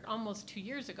district almost 2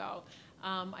 years ago,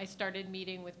 I started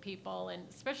meeting with people, and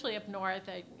especially up north,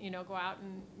 I go out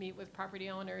and meet with property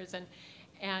owners,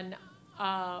 and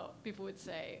people would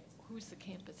say, who's the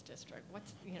campus district?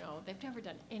 What's, they've never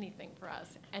done anything for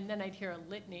us. And then I'd hear a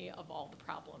litany of all the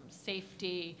problems: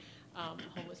 safety,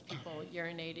 homeless people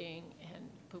urinating and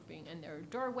pooping in their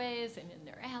doorways and in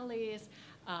their alleys,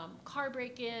 car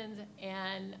break-ins,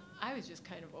 and I was just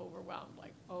kind of overwhelmed,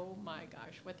 like, oh my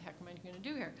gosh, what the heck am I going to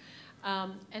do here?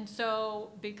 And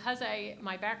so because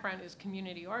my background is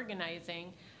community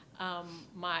organizing,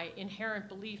 my inherent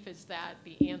belief is that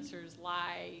the answers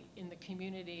lie in the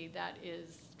community that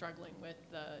is struggling with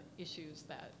the issues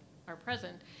that are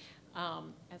present,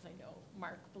 as I know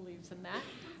Mark believes in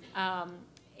that.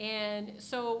 And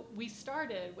so we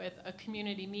started with a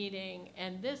community meeting,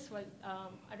 and this was,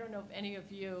 I don't know if any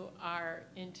of you are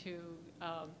into,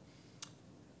 how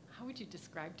would you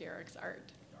describe Derek's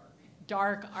art?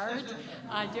 Dark art.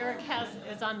 Derek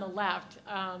is on the left,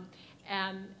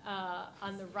 and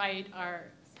on the right are,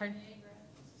 pardon?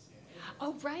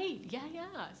 Oh, right,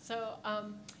 yeah. So,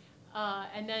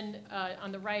 and then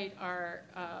on the right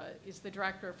is the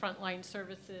director of Frontline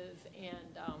Services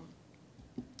and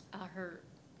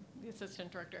the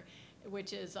assistant director,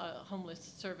 which is a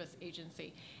homeless service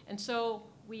agency. And so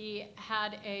we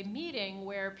had a meeting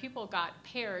where people got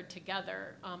paired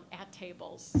together at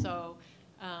tables. So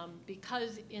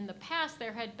because in the past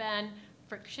there had been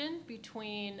friction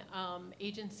between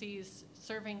agencies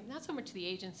serving, not so much the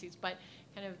agencies, but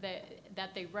kind of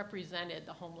that they represented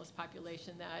the homeless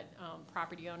population, that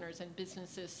property owners and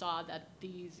businesses saw that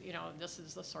this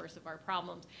is the source of our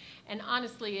problems. And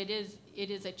honestly, it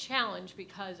is a challenge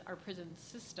because our prison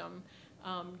system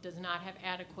does not have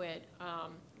adequate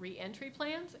reentry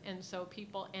plans, and so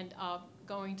people end up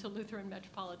going to Lutheran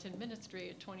Metropolitan Ministry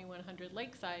at 2100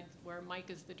 Lakeside, where Mike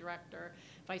is the director,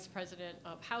 vice president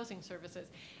of housing services,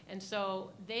 and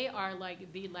so they are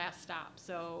like the last stop.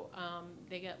 So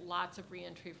they get lots of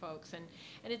reentry folks, and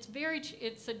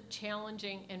it's a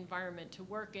challenging environment to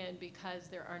work in because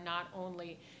there are not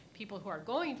only people who are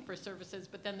going for services,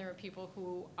 but then there are people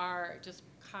who are just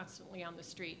constantly on the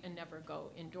street and never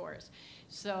go indoors.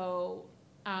 So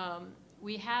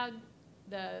we had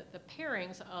the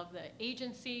pairings of the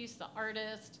agencies, the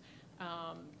artists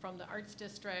from the arts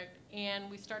district,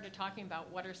 and we started talking about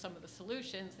what are some of the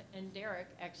solutions, and Derek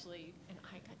actually, and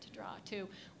I got to draw too,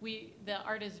 the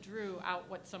artists drew out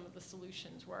what some of the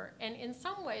solutions were. And in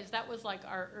some ways, that was like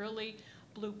our early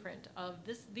blueprint of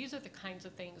these are the kinds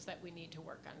of things that we need to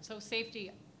work on. So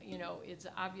safety, is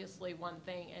obviously one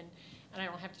thing, and I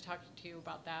don't have to talk to you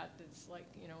about that. It's like,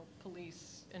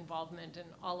 police involvement and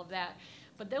all of that.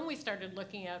 But then we started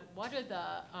looking at what are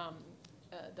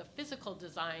the physical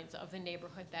designs of the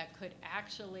neighborhood that could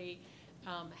actually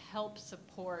help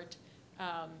support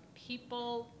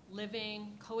people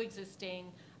living,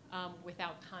 coexisting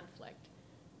without conflict.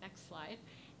 Next slide.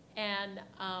 And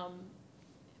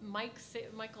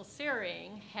Michael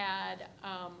Searing had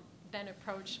been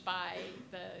approached by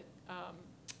the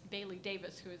Bailey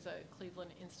Davis, who is a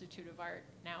Cleveland Institute of Art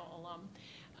now alum,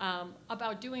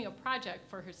 about doing a project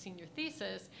for her senior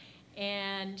thesis,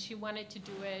 and she wanted to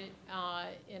do it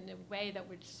in a way that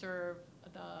would serve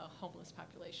the homeless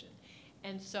population.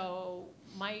 And so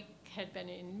Mike had been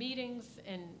in meetings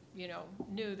and, you know,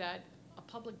 knew that a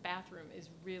public bathroom is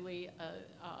really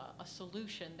a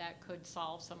solution that could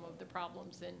solve some of the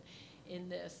problems in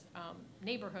this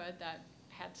neighborhood that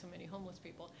had so many homeless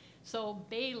people. So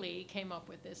Bailey came up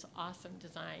with this awesome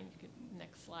design,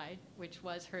 next slide, which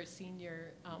was her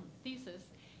senior thesis.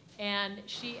 And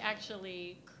she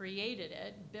actually created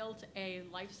it, built a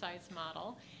life-size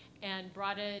model, and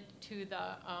brought it to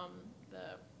the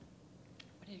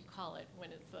what do you call it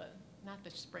when it's not the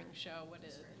spring show, what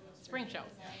is it? Spring show.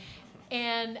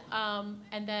 And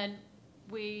then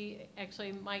we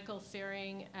actually, Michael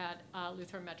Searing at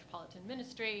Lutheran Metropolitan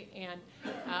Ministry and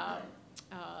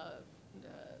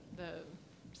the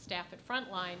staff at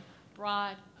Frontline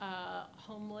brought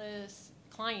homeless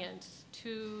clients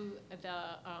to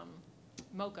the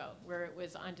MoCo, where it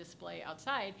was on display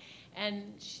outside,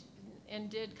 and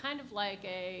did kind of like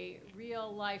a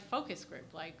real life focus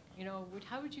group, like, you know,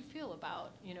 how would you feel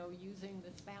about, you know, using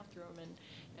this bathroom,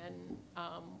 and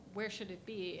where should it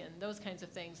be, and those kinds of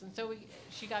things. And so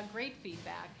she got great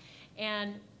feedback,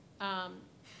 and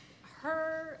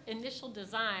her initial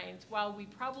designs, while we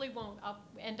probably won't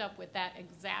end up with that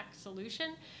exact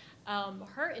solution,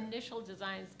 her initial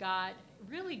designs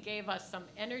really gave us some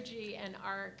energy, and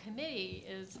our committee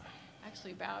is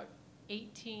actually about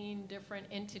 18 different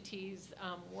entities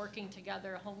working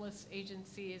together, homeless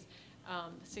agencies,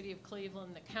 the city of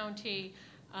Cleveland, the county,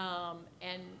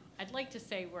 and I'd like to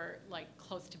say we're like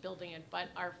close to building it, but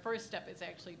our first step is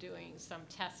actually doing some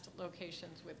test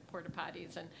locations with porta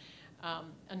potties, and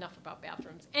enough about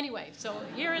bathrooms. Anyway, so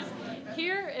here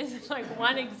is like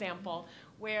one example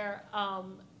where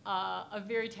a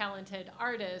very talented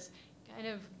artist kind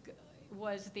of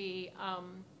was the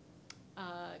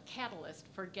catalyst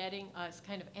for getting us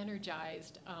kind of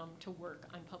energized to work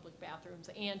on public bathrooms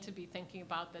and to be thinking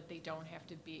about that they don't have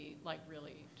to be like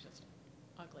really just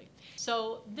ugly.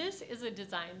 So this is a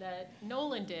design that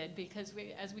Nolan did because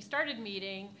as we started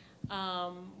meeting,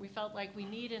 we felt like we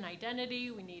need an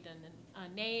identity, we need a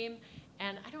name,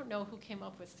 and I don't know who came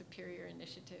up with Superior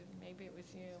Initiative. Maybe it was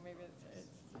you, maybe it's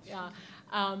yeah.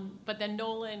 But then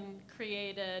Nolan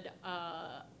created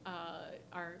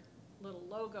our little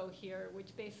logo here, which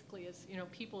basically is, you know,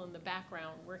 people in the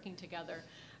background working together.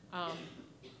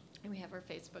 And we have our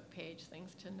Facebook page,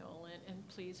 thanks to Nolan, and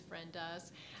please friend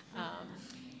us.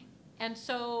 And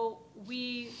so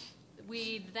we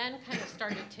then kind of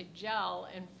started to gel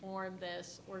and form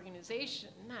this organization.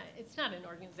 It's not an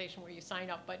organization where you sign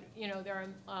up, but you know, there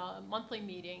are monthly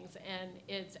meetings, and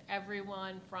it's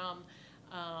everyone from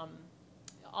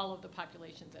all of the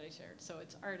populations that I shared. So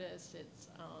it's artists, it's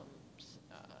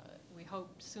we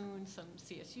hope soon some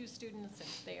CSU students,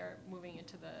 since they are moving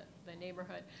into the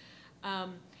neighborhood.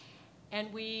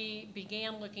 And we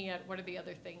began looking at what are the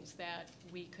other things that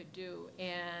we could do.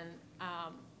 And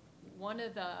one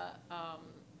of the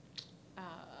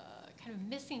kind of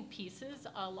missing pieces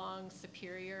along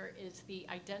Superior is the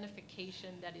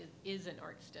identification that it is an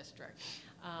arts district.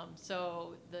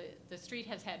 So the street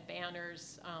has had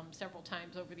banners several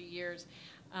times over the years,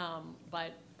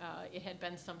 but it had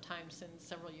been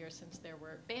several years since there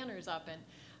were banners up. And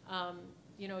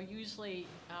you know, usually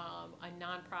a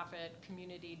nonprofit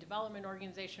community development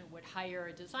organization would hire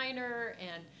a designer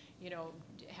and, you know,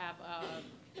 have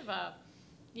kind of a,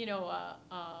 you know,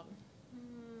 a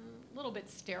little bit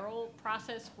sterile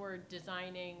process for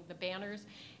designing the banners.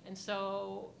 And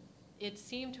so it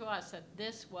seemed to us that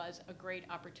this was a great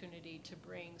opportunity to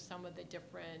bring some of the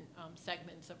different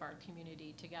segments of our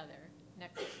community together.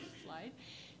 Next slide.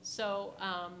 So,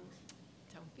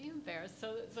 don't be embarrassed.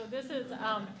 So this is,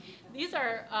 these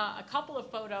are a couple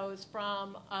of photos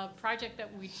from a project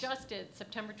that we just did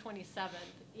September 27th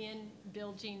in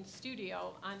Bill Jean's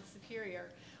studio on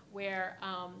Superior, where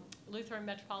Lutheran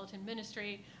Metropolitan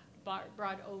Ministry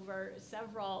brought over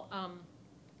several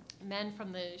men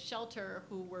from the shelter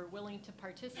who were willing to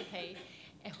participate,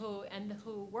 and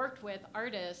who worked with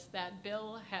artists that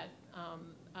Bill had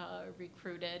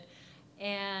recruited,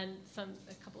 and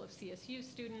a couple of CSU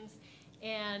students.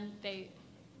 And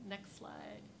next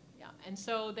slide, yeah. And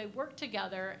so they worked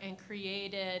together and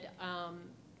created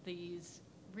these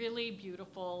really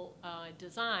beautiful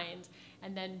designs.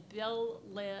 And then Bill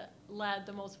led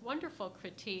the most wonderful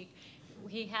critique.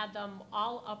 He had them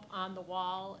all up on the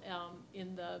wall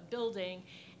in the building,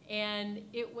 And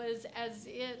it was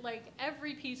like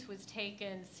every piece was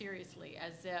taken seriously,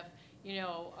 as if, you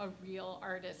know, a real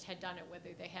artist had done it, whether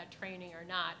they had training or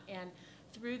not. And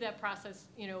through that process,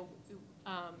 you know,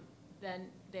 then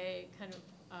they kind of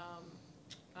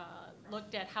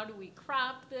looked at how do we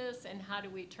crop this and how do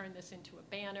we turn this into a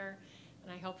banner.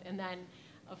 And then,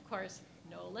 of course,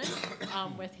 Nolan,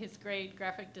 with his great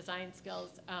graphic design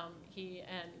skills, he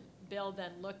and Bill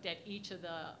then looked at each of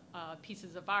the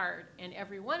pieces of art, and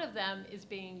every one of them is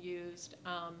being used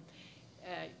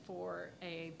for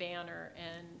a banner.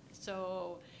 And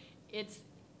so it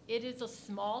is a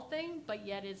small thing, but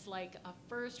yet it's like a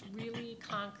first really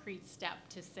concrete step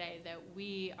to say that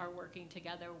we are working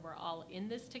together, we're all in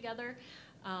this together.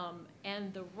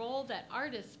 And the role that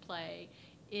artists play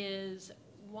is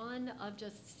one of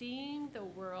just seeing the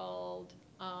world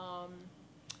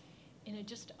in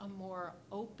just a more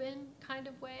open kind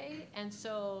of way. And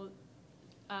so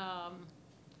I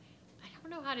don't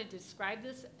know how to describe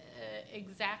this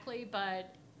exactly,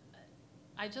 but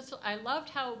I loved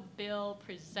how Bill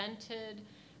presented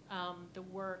the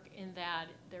work, in that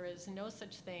there is no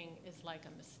such thing as like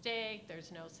a mistake,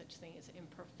 there's no such thing as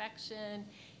imperfection.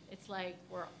 It's like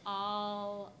we're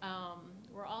all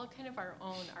kind of our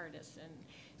own artists. And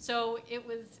so it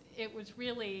was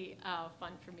really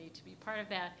fun for me to be part of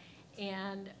that.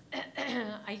 And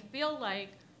I feel like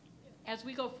as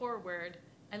we go forward,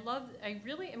 I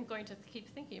really am going to keep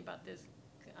thinking about this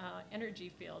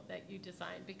energy field that you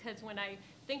designed, because when I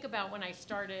think about when I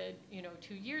started, you know,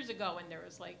 2 years ago, and there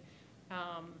was like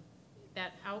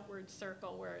that outward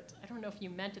circle where it's, I don't know if you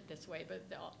meant it this way, but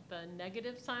the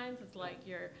negative signs, it's like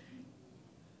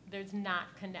there's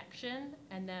not connection.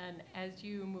 And then as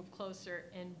you move closer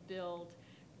and build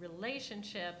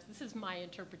relationships, this is my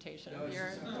interpretation of your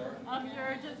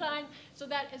design, so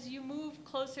that as you move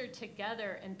closer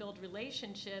together and build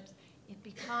relationships, it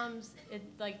becomes,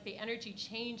 like the energy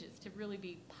changes to really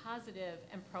be positive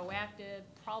and proactive,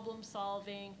 problem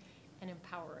solving, and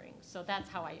empowering. So that's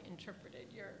how I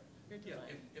interpreted your design.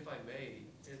 Yeah, if I may,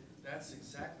 that's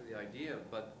exactly the idea,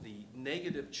 but the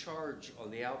negative charge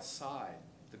on the outside,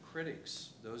 the critics,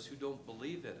 those who don't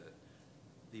believe in it,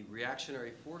 the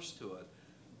reactionary force to it,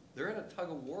 they're in a tug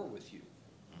of war with you.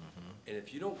 And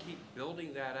if you don't keep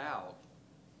building that out,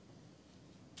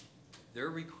 they're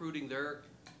recruiting their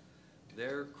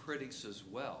critics as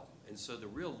well. And so the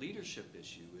real leadership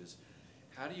issue is,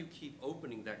 how do you keep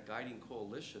opening that guiding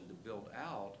coalition to build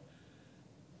out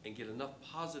and get enough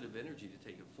positive energy to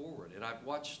take it forward? And I've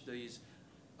watched these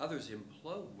others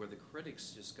implode where the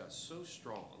critics just got so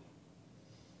strong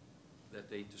that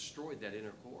they destroyed that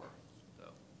inner core. So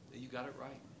you got it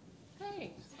right.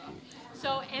 Thanks.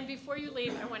 So, and before you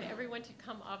leave, I want everyone to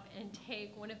come up and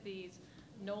take one of these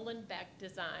Nolan Beck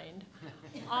designed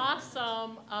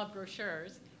awesome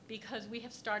brochures, because we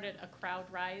have started a Crowd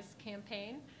Rise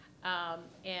campaign,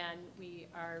 and we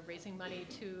are raising money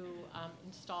to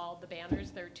install the banners.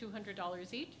 They're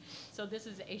 $200 each. So this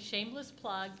is a shameless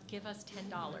plug. Give us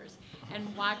 $10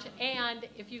 and watch. And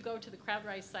if you go to the Crowd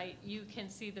Rise site, you can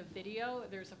see the video.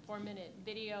 There's a 4-minute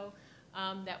video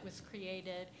that was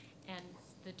created, and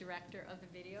the director of the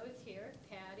video is here,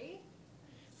 Patty.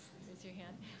 Raise your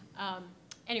hand.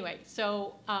 Anyway,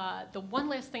 so the one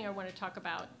last thing I want to talk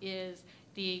about is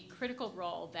the critical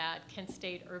role that Kent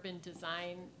State Urban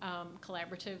Design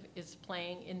Collaborative is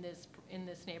playing in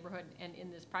this neighborhood and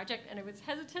in this project. And I was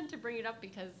hesitant to bring it up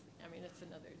because, I mean, it's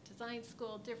another design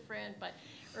school, different, but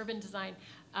urban design.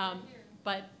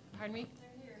 But, pardon me?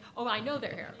 Oh, I know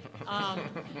they're here.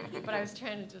 But I was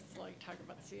trying to just like talk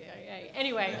about the CIA.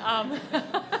 Anyway.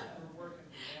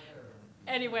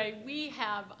 Anyway, we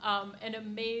have an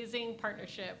amazing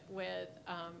partnership with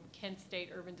Kent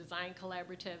State Urban Design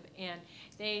Collaborative, and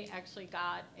they actually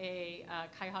got a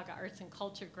Cuyahoga Arts and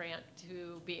Culture grant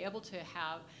to be able to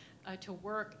have to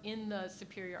work in the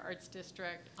Superior Arts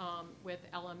District with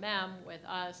LMM, with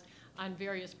us, on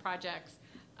various projects,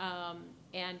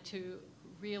 and to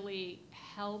really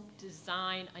help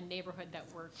design a neighborhood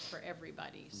that works for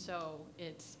everybody. So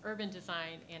it's urban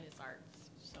design and it's arts.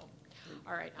 So,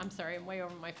 all right, I'm sorry, I'm way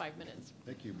over my 5 minutes.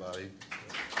 Thank you, Bobby.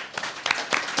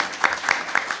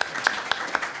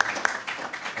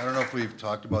 I don't know if we've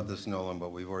talked about this, Nolan,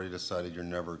 but we've already decided you're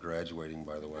never graduating,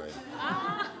 by the way.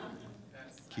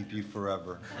 Keep you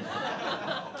forever.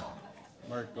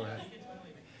 Mark, go ahead.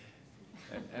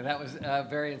 And that was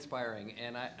very inspiring.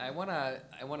 And I want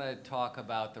to talk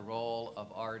about the role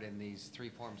of art in these three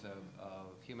forms of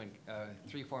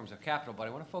capital, but I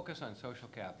want to focus on social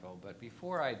capital. But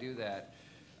before I do that,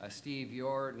 Steve,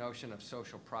 your notion of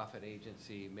social profit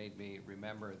agency made me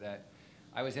remember that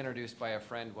I was introduced by a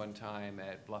friend one time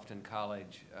at Bluffton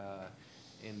College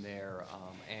in their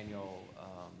annual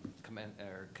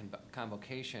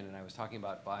convocation, and I was talking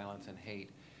about violence and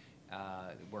hate,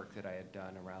 work that I had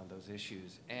done around those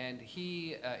issues. And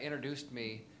he introduced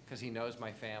me, because he knows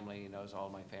my family, he knows all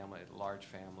my family, a large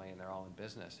family, and they're all in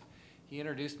business. He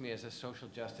introduced me as a social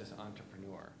justice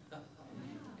entrepreneur.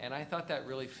 And I thought that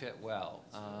really fit well.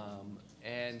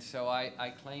 And so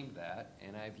I claimed that,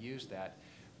 and I've used that.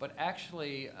 But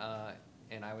actually,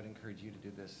 and I would encourage you to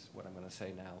do this, what I'm going to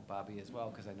say now, Bobby, as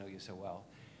well, because I know you so well.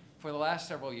 For the last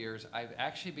several years, I've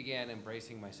actually began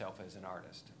embracing myself as an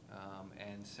artist.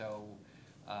 And so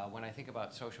when I think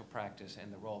about social practice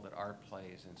and the role that art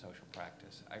plays in social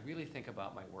practice, I really think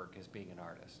about my work as being an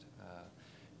artist.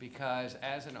 Because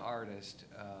as an artist,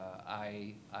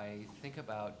 I think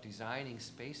about designing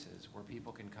spaces where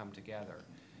people can come together.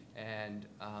 And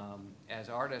as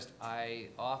artist, I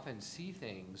often see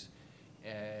things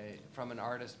from an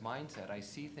artist mindset. I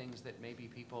see things that maybe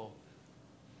people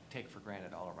take for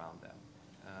granted all around them.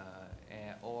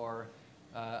 Or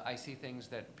I see things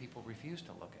that people refuse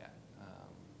to look at.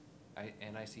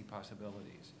 And I see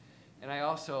possibilities. And I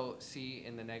also see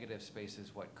in the negative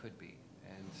spaces what could be.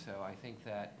 And so I think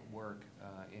that work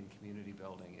in community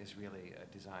building is really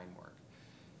a design work.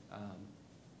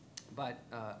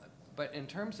 But in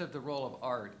terms of the role of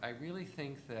art, I really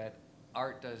think that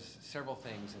art does several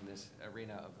things in this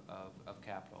arena of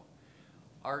capital.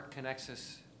 Art connects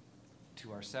us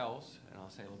to ourselves, and I'll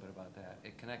say a little bit about that.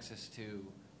 It connects us to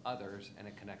others, and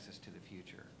it connects us to the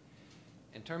future.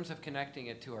 In terms of connecting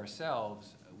it to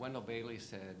ourselves, Wendell Berry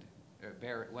said,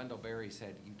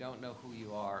 you don't know who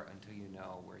you are until you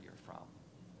know where you're from.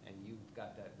 And you've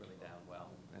got that really down well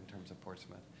in terms of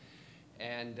Portsmouth.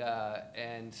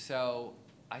 And so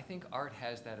I think art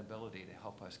has that ability to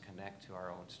help us connect to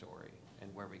our own story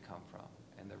and where we come from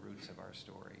and the roots of our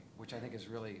story, which I think is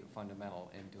really fundamental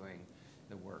in doing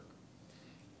the work.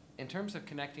 In terms of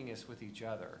connecting us with each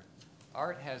other,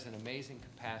 art has an amazing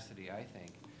capacity, I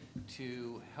think,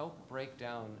 to help break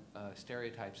down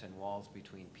stereotypes and walls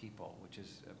between people, which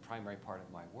is a primary part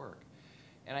of my work.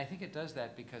 And I think it does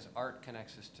that because art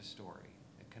connects us to story.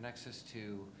 It connects us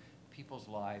to people's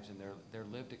lives and their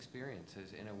lived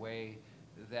experiences in a way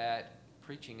that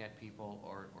preaching at people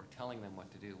or telling them what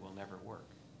to do will never work.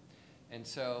 And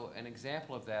so an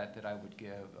example of that I would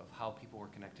give of how people were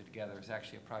connected together is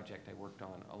actually a project I worked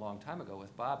on a long time ago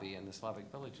with Bobby in the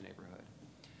Slavic Village neighborhood.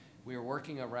 We were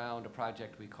working around a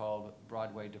project we called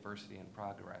Broadway Diversity and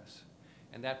Progress.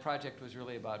 And that project was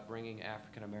really about bringing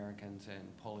African Americans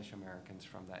and Polish Americans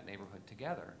from that neighborhood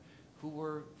together, who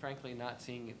were frankly not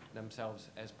seeing themselves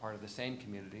as part of the same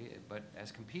community, but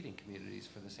as competing communities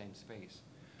for the same space.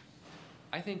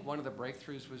 I think one of the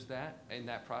breakthroughs was that, in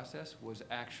that process, was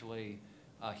actually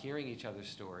hearing each other's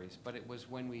stories, but it was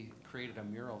when we created a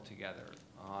mural together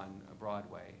on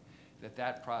Broadway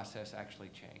that process actually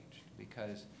changed,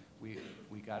 because we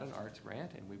got an arts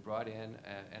grant and we brought in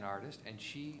an artist, and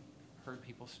she heard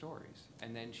people's stories.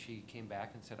 And then she came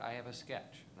back and said, I have a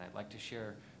sketch, and I'd like to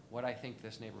share what I think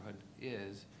this neighborhood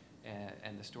is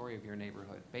and the story of your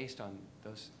neighborhood based on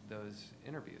those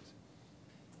interviews.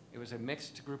 It was a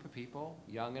mixed group of people,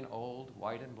 young and old,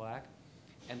 white and black,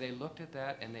 and they looked at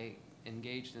that and they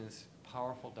engaged in this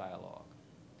powerful dialogue.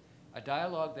 A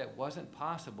dialogue that wasn't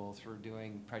possible through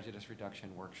doing prejudice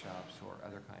reduction workshops or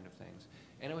other kind of things.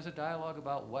 And it was a dialogue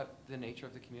about what the nature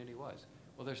of the community was.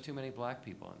 Well, there's too many black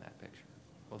people in that picture.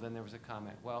 Well, then there was a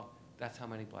comment, well, that's how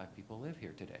many black people live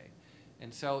here today.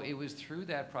 And so it was through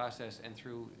that process and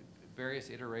through various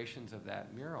iterations of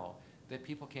that mural that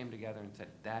people came together and said,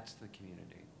 that's the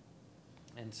community.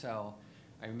 And so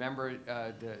I remember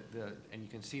and you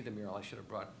can see the mural. I should have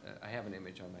brought, I have an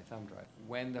image on my thumb drive.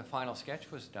 When the final sketch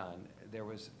was done, it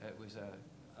was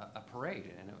a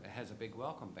parade, and it has a big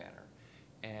welcome banner.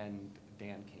 And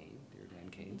Dan Kane, dear Dan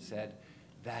Kane, said,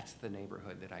 that's the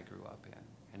neighborhood that I grew up in.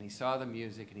 And he saw the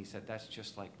music, and he said, that's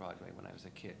just like Broadway when I was a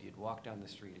kid. You'd walk down the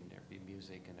street, and there'd be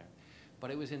music,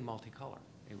 but it was in multicolor.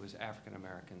 It was African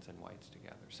Americans and whites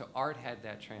together. So art had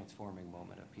that transforming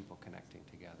moment of people connecting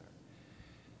together.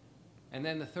 And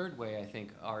then the third way I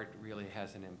think art really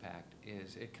has an impact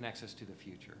is it connects us to the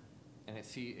future. And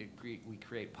we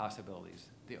create possibilities.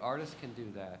 The artist can do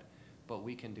that, but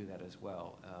we can do that as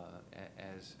well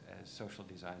as social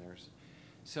designers.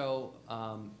 So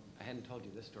I hadn't told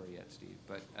you this story yet, Steve,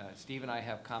 but Steve and I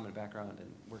have common background in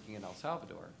working in El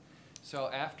Salvador. So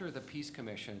after the Peace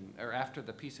Commission, or after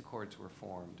the Peace Accords were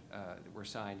formed, were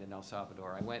signed in El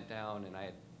Salvador, I went down and I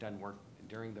had done work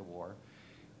during the war.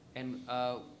 And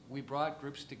we brought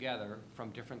groups together from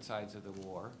different sides of the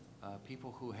war,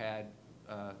 people who had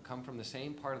come from the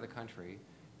same part of the country.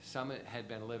 Some had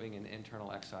been living in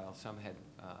internal exile. Some had,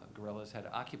 guerrillas had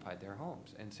occupied their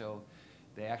homes. And so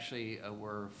they actually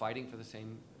were fighting for the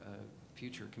same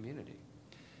future community.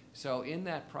 So in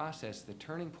that process, the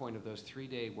turning point of those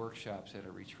 3-day workshops at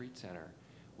a retreat center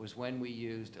was when we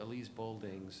used Elise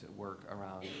Boulding's work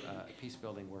around, peace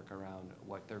building work around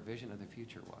what their vision of the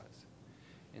future was.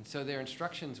 And so their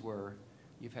instructions were,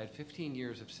 you've had 15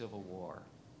 years of civil war.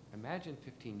 Imagine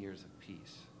 15 years of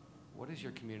peace. What does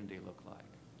your community look like?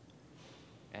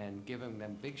 And giving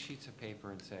them big sheets of paper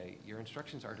and say, your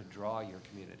instructions are to draw your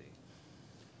community.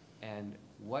 And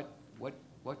what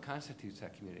constitutes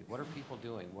that community? What are people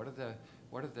doing?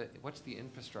 What's the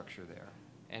infrastructure there?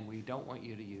 And we don't want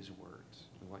you to use words.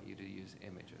 We want you to use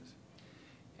images.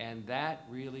 And that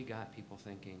really got people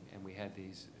thinking, and we had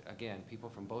these, again, people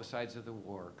from both sides of the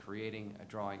war creating a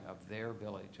drawing of their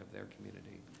village, of their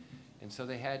community. And so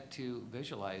they had to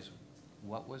visualize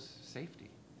what was safety.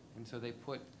 And so they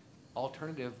put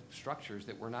alternative structures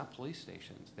that were not police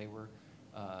stations. They were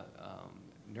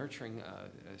nurturing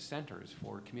centers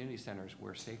for community centers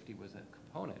where safety was a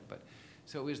component. But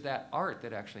so it was that art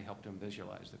that actually helped them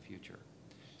visualize the future.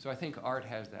 So I think art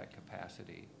has that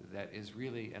capacity that is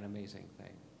really an amazing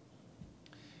thing.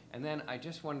 And then I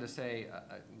just wanted to say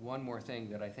one more thing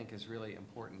that I think is really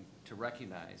important to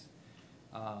recognize,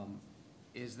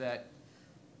 is that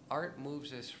art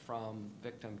moves us from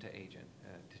victim to agent,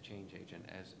 to change agent,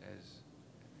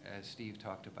 as Steve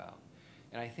talked about.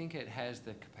 And I think it has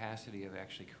the capacity of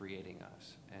actually creating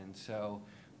us. And so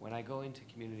when I go into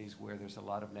communities where there's a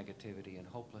lot of negativity and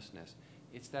hopelessness,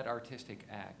 it's that artistic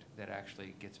act that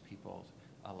actually gets people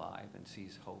alive and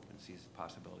sees hope and sees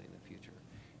possibility in the future.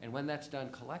 And when that's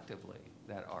done collectively,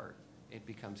 that art, it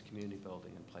becomes community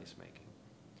building and placemaking.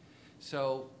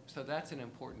 So that's an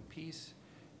important piece.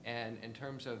 And in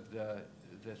terms of the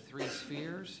 3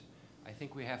 spheres, I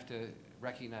think we have to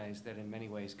recognize that in many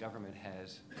ways government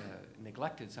has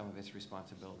neglected some of its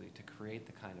responsibility to create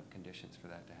the kind of conditions for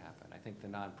that to happen. I think the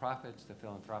nonprofits, the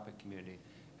philanthropic community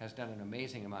has done an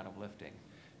amazing amount of lifting.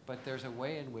 But there's a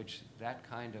way in which that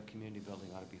kind of community building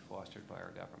ought to be fostered by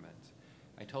our governments.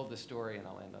 I told the story, and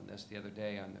I'll end on this, the other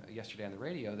day, yesterday on the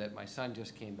radio, that my son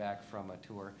just came back from a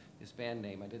tour. His band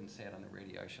name, I didn't say it on the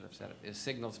radio, I should have said it, is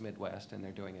Signals Midwest, and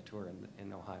they're doing a tour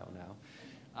in Ohio now.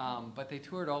 But they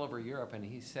toured all over Europe, and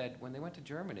he said when they went to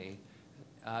Germany,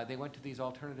 they went to these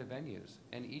alternative venues.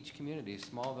 And each community,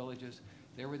 small villages,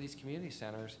 there were these community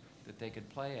centers that they could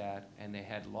play at, and they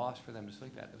had lofts for them to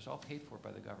sleep at. It was all paid for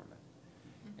by the government.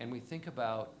 And we think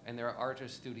about, and there are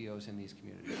artist studios in these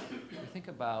communities, we think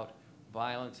about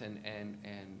violence and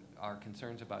our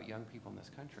concerns about young people in this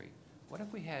country. What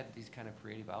if we had these kind of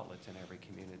creative outlets in every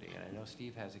community? And I know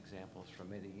Steve has examples from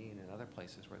Medellin and other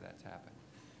places where that's happened.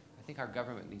 I think our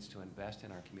government needs to invest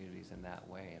in our communities in that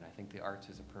way, and I think the arts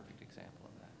is a perfect example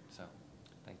of that. So,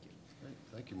 thank you. Great.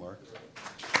 Thank you, Mark.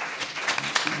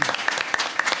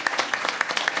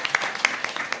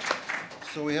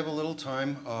 So we have a little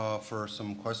time for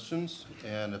some questions,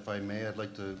 and if I may, I'd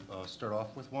like to start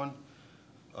off with one.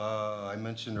 I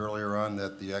mentioned earlier on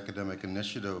that the academic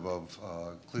initiative of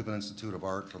Cleveland Institute of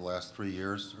Art for the last 3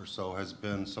 years or so has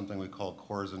been something we call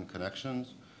Cores and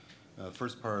Connections. The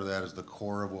first part of that is the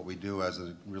core of what we do as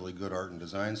a really good art and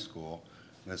design school.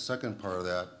 And the second part of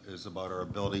that is about our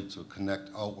ability to connect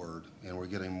outward, and we're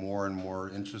getting more and more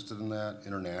interested in that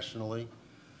internationally.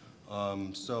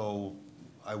 So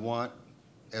I want,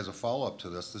 as a follow-up to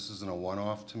this isn't a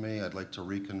one-off to me. I'd like to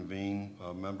reconvene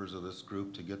members of this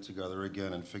group to get together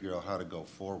again and figure out how to go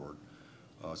forward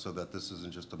so that this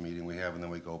isn't just a meeting we have and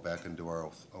then we go back and do our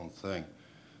own thing.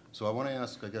 So I want to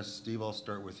ask, I guess, Steve, I'll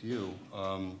start with you.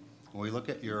 When we look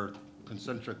at your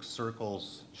concentric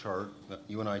circles chart that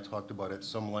you and I talked about at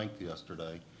some length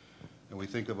yesterday, and we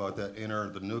think about that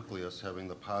the nucleus having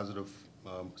the positive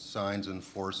signs and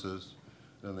forces,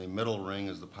 then the middle ring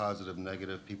is the positive,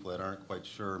 negative, people that aren't quite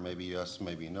sure, maybe yes,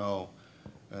 maybe no.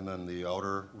 And then the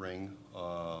outer ring,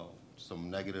 some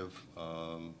negative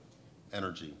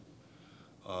energy.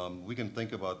 We can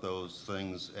think about those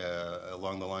things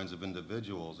along the lines of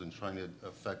individuals and trying to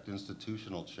affect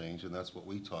institutional change, and that's what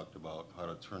we talked about, how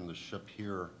to turn the ship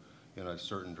here in a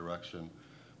certain direction.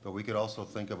 But we could also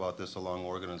think about this along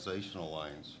organizational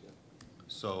lines.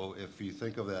 So if you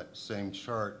think of that same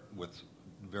chart with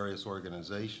various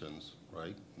organizations,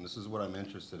 right? And this is what I'm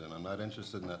interested in. I'm not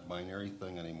interested in that binary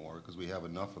thing anymore because we have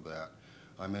enough of that.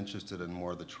 I'm interested in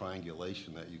more the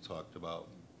triangulation that you talked about,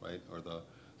 right? Or the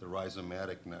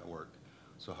rhizomatic network.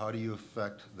 So how do you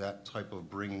affect that type of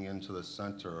bringing into the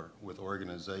center with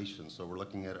organizations? So we're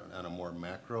looking at it on a more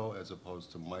macro as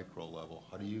opposed to micro level.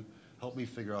 How Help me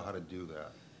figure out how to do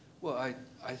that. Well,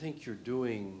 I think you're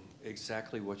doing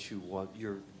exactly what you want,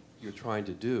 you're trying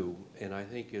to do, and I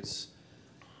think it's,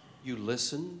 you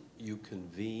listen, you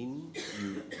convene,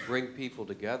 you bring people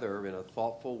together in a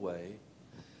thoughtful way.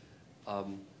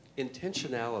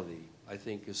 Intentionality, I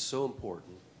think, is so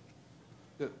important.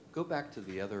 Go back to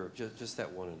the other, just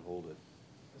that one and hold it.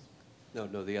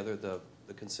 No, the other, the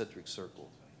concentric circle.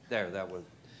 There, that one.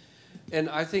 And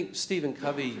I think Stephen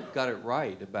Covey got it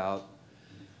right about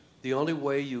the only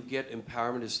way you get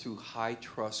empowerment is through high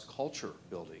trust culture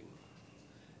building.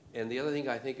 And the other thing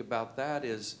I think about that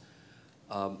is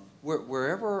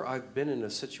wherever I've been in a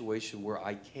situation where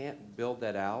I can't build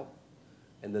that out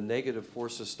and the negative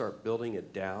forces start building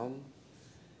it down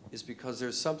is because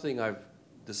there's something I've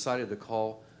decided to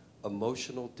call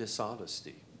emotional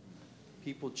dishonesty.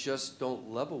 People just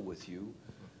don't level with you.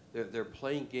 They're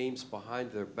playing games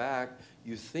behind their back.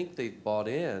 You think they've bought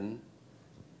in,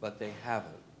 but they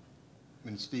haven't. I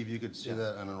mean, Steve, you could see Yeah.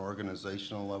 that on an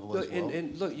organizational level Look, as well?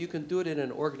 and look, you can do it in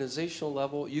an organizational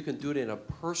level. You can do it in a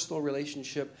personal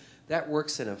relationship. That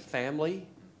works in a family.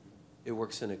 It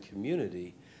works in a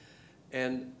community.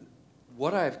 And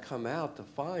what I've come out to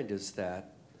find is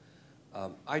that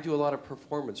I do a lot of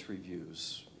performance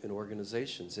reviews in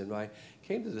organizations, and I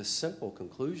came to this simple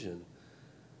conclusion.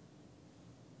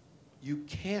 You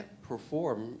can't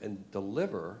perform and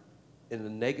deliver in a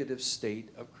negative state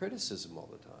of criticism all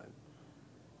the time.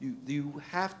 You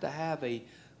have to have a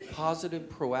positive,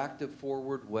 proactive,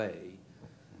 forward way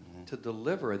to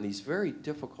deliver in these very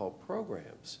difficult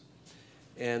programs.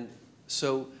 And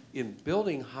so in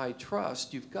building high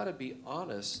trust, you've got to be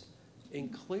honest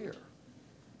and clear.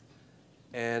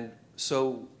 And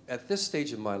so at this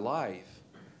stage in my life,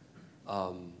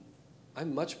 I'm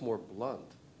much more blunt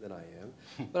than I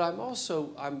am. But I'm also,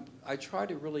 I try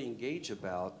to really engage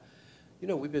about, you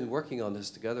know, we've been working on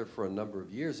this together for a number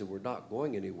of years and we're not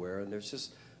going anywhere, and there's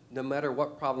just, no matter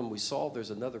what problem we solve, there's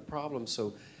another problem,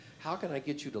 so how can I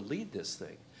get you to lead this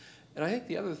thing? And I think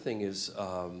the other thing is,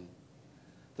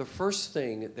 the first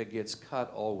thing that gets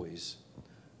cut always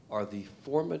are the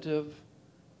formative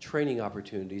training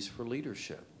opportunities for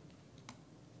leadership.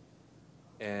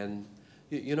 And,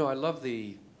 you know, I love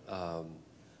the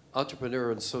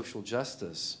entrepreneur and social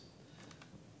justice.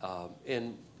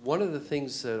 And one of the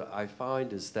things that I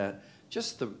find is that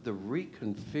just the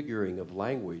reconfiguring of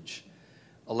language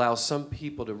allows some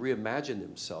people to reimagine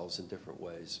themselves in different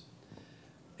ways.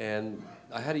 And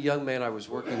I had a young man I was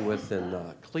working with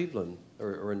in Cleveland,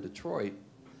 or in Detroit,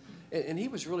 and he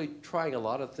was really trying a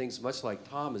lot of things, much like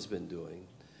Tom has been doing.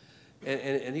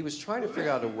 And he was trying to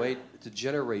figure out a way to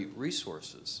generate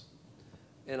resources.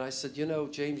 And I said, you know,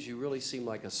 James, you really seem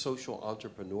like a social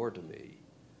entrepreneur to me.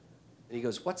 And he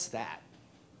goes, what's that?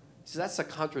 He says, that's a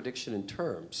contradiction in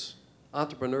terms.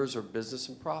 Entrepreneurs are business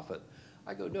and profit.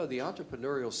 I go, no, the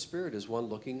entrepreneurial spirit is one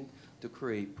looking to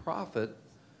create profit,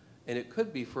 and it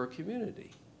could be for a community.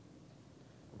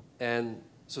 And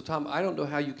so, Tom, I don't know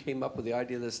how you came up with the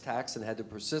idea of this tax and had the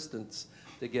persistence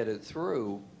to get it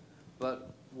through, but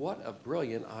what a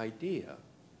brilliant idea.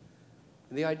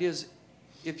 And the idea is,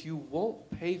 if you won't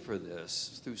pay for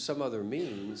this through some other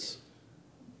means,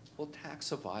 well,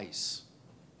 tax a vice,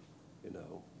 you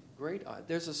know. Great,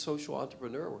 there's a social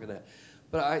entrepreneur we're gonna,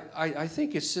 but I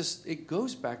think it's just, it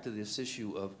goes back to this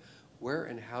issue of where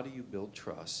and how do you build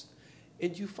trust?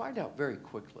 And you find out very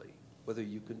quickly whether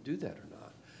you can do that or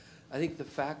not. I think the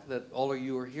fact that all of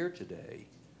you are here today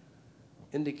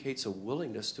indicates a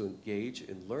willingness to engage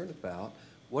and learn about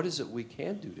what is it we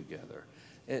can do together.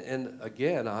 And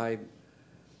again, I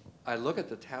look at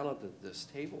the talent at this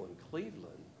table in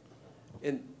Cleveland,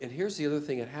 and here's the other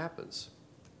thing that happens.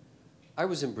 I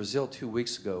was in Brazil 2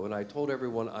 weeks ago, and I told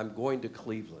everyone I'm going to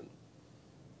Cleveland.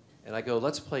 And I go,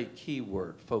 let's play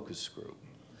keyword focus group.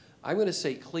 I'm going to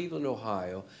say Cleveland,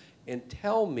 Ohio, and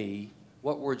tell me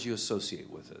what words you associate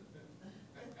with it.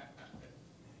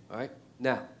 All right?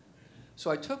 Now, so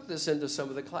I took this into some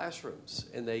of the classrooms,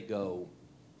 and they go,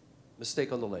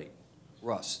 mistake on the lake,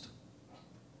 rust,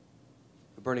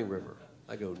 the burning river.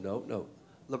 I go, no.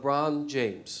 LeBron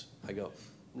James. I go,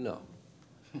 no.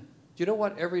 Do you know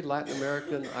what every Latin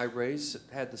American I raised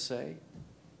had to say?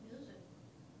 Music.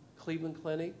 Cleveland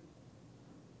Clinic.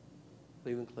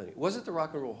 Cleveland Clinic. Was it the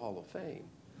Rock and Roll Hall of Fame?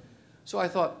 So I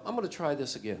thought, I'm going to try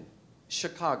this again.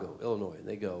 Chicago, Illinois. And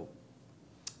they go,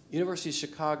 University of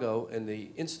Chicago and the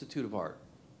Institute of Art.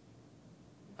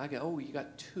 I go, oh, you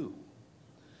got 2.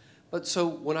 But so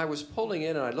when I was pulling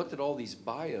in and I looked at all these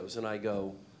bios and I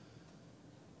go,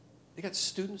 they got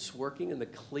students working in the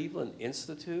Cleveland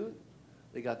Institute.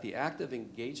 They got the active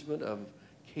engagement of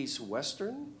Case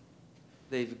Western.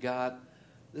 They've got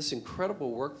this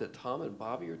incredible work that Tom and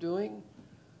Bobby are doing,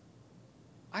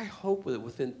 I hope that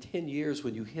within 10 years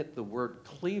when you hit the word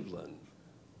Cleveland,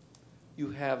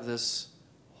 you have this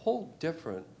whole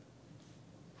different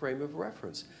frame of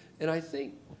reference. And I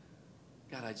think,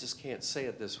 God, I just can't say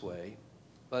it this way,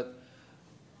 but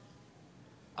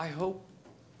I hope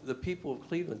the people of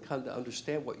Cleveland come to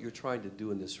understand what you're trying to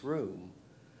do in this room.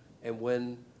 And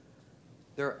when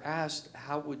they're asked,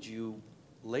 how would you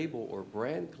label or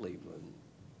brand Cleveland,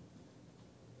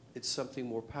 it's something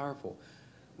more powerful.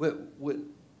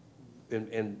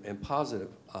 And positive.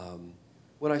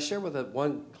 When I shared with that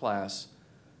one class,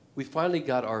 we finally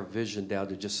got our vision down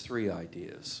to just 3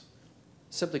 ideas,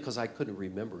 simply because I couldn't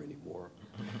remember anymore.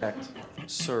 Protect,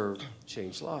 serve,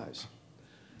 change lives.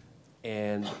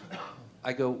 And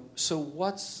I go, so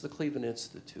what's the Cleveland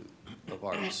Institute of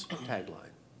Art's tagline?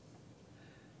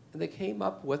 And they came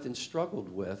up with and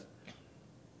struggled with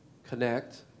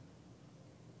connect,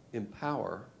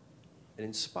 empower, and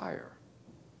inspire.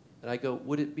 And I go,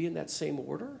 would it be in that same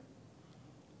order?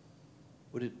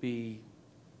 Would it be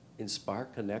inspire,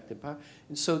 connect, empower?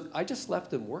 And so I just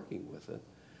left them working with it.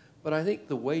 But I think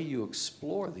the way you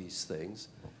explore these things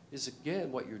is,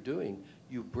 again, what you're doing.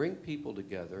 You bring people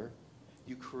together.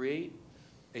 You create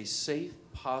a safe,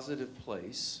 positive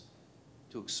place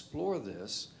to explore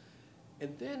this.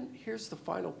 And then here's the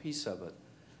final piece of it.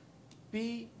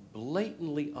 Be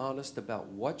blatantly honest about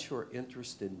what your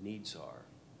interests and needs are.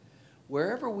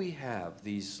 Wherever we have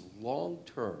these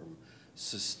long-term,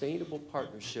 sustainable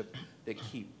partnerships that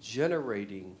keep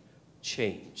generating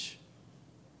change,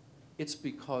 it's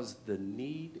because the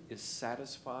need is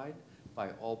satisfied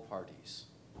by all parties.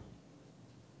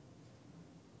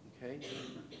 Okay?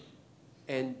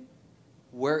 And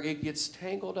where it gets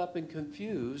tangled up and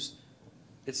confused,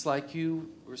 it's like you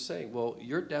were saying, well,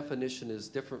 your definition is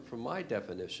different from my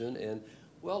definition, and,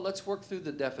 well, let's work through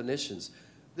the definitions.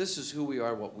 This is who we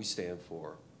are and what we stand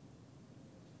for.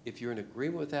 If you're in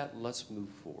agreement with that, let's move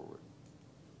forward.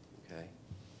 Okay?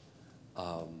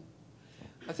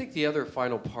 I think the other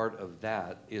final part of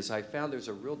that is I found there's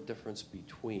a real difference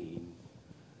between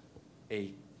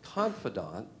a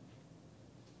confidant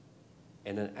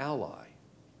and an ally.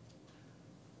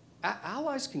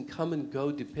 Allies can come and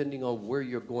go depending on where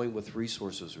you're going with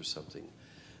resources or something.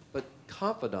 But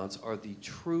confidants are the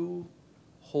true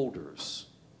holders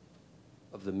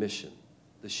of the mission,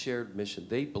 the shared mission.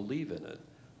 They believe in it.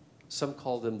 Some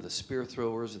call them the spear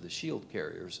throwers or the shield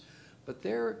carriers, but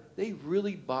they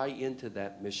really buy into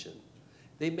that mission.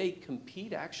 They may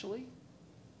compete, actually,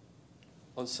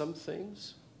 on some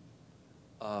things.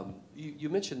 You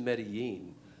mentioned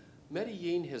Medellin.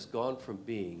 Medellin has gone from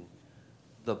being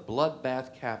the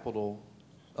bloodbath capital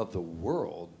of the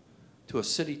world to a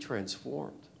city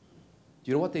transformed.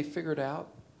 Do you know what they figured out?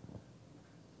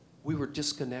 We were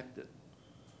disconnected.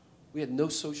 We had no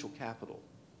social capital.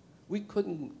 We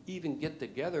couldn't even get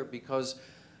together because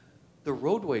the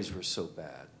roadways were so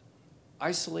bad.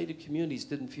 Isolated communities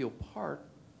didn't feel part.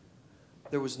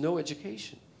 There was no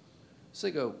education. So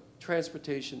they go,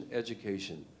 transportation,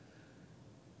 education.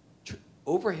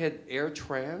 Overhead air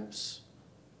trams,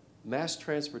 mass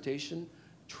transportation,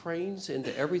 trains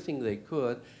into everything they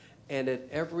could, and at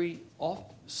every off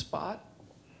spot,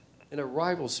 an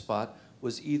arrival spot,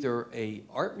 was either an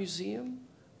art museum,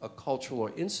 a cultural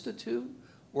institute,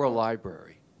 or a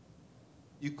library.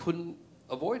 You couldn't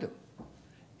avoid them.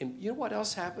 And you know what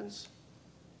else happens?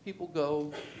 People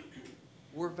go,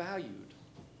 we're valued.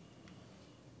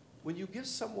 When you give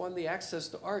someone the access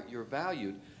to art, you're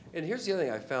valued. And here's the other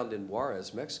thing I found in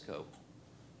Juarez, Mexico.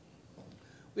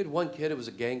 We had one kid who was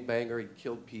a gangbanger. He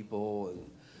killed people,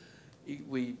 and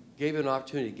we gave him an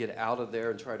opportunity to get out of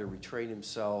there and try to retrain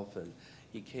himself. And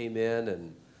he came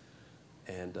in,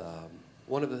 and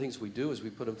one of the things we do is we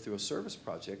put him through a service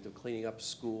project of cleaning up a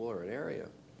school or an area.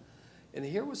 And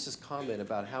here was his comment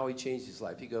about how he changed his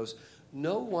life. He goes,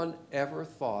 no one ever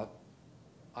thought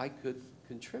I could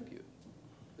contribute.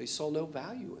 They saw no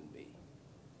value in me.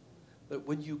 But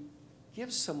when you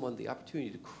give someone the opportunity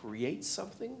to create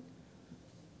something,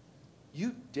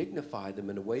 you dignify them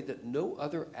in a way that no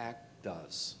other act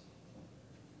does.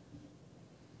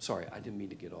 Sorry, I didn't mean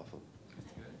to get off them.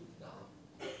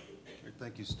 Great,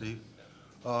 thank you, Steve.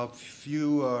 A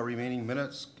few remaining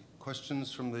minutes.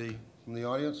 Questions from the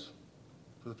audience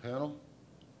for the panel?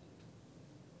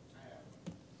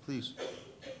 Please.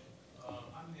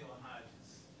 I'm Neil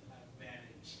Hodges.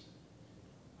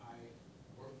 I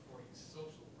work for a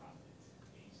social profit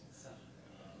agency,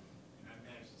 and I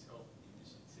manage this health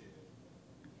initiative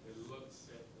that looks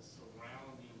at the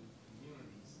surrounding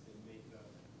communities that make up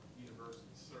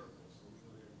University Circle. So we go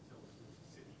there and tell the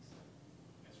cities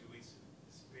as it relates to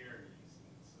this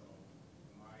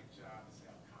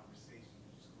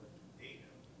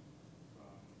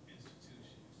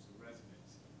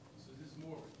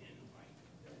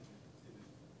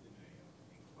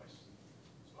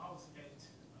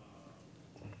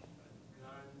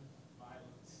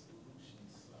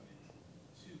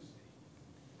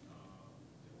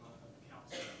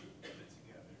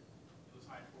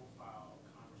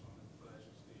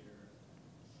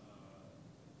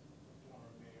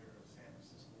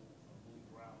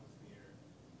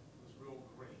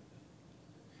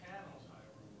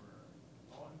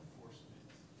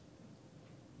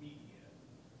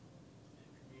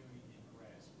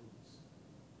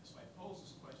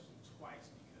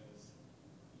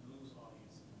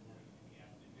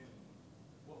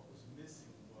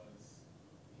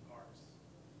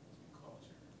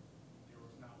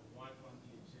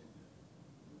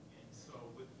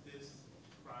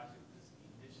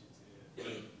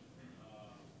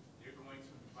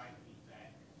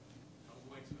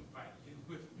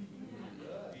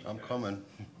coming.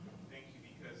 Thank you,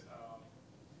 because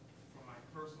from my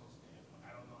personal standpoint,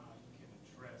 I don't know how you can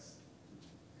address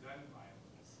gun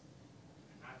violence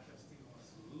and not just think on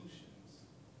solutions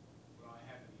without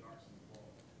having the arts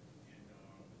involved. And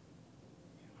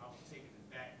I was taken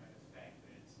aback by the fact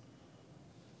that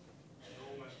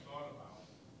no one thought about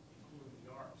including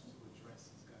the arts to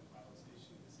address this gun violence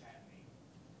issue that's happening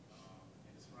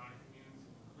in the surrounding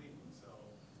communities in Cleveland. So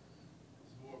it's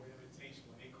more of an invitation.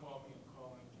 When they call me, I'm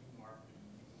calling you, Mark,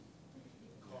 and you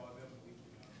can call them, and we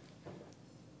can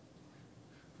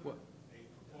put a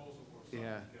proposal or something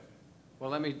Yeah. together.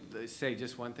 Well, let me say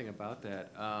just one thing about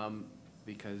that,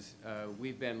 because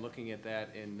we've been looking at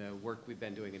that in the work we've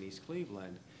been doing in East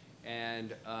Cleveland.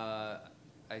 And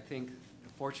I think,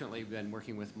 fortunately, we've been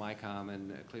working with MICOM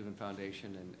and Cleveland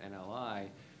Foundation and NLI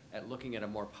at looking at a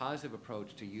more positive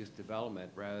approach to youth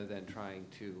development rather than trying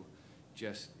to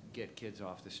just get kids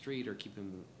off the street or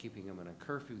keeping them in a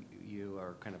curfew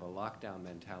or kind of a lockdown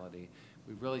mentality.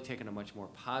 We've really taken a much more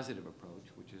positive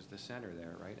approach, which is the center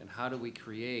there, right? And how do we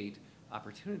create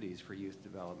opportunities for youth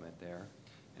development there?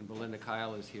 And Belinda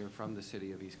Kyle is here from the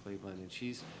city of East Cleveland, and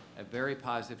she's a very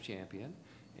positive champion,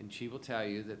 and she will tell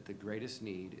you that the greatest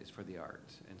need is for the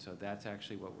arts. And so that's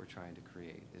actually what we're trying to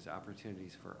create, is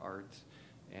opportunities for arts.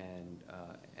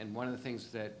 And one of the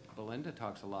things that Belinda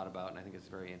talks a lot about, and I think it's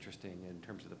very interesting in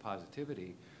terms of the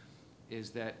positivity, is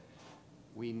that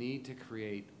we need to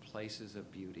create places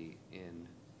of beauty in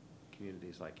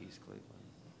communities like East Cleveland.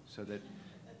 So that,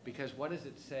 because what does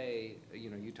it say, you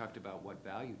know, you talked about what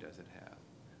value does it have?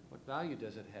 What value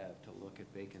does it have to look at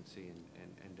vacancy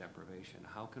and deprivation?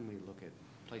 How can we look at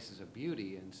places of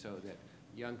beauty and so that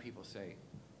young people say,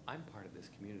 I'm part of this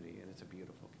community and it's a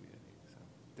beautiful community. So,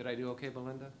 did I do okay,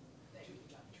 Belinda?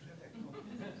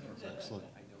 That's excellent.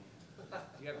 I don't.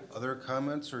 Do you have Other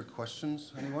comments or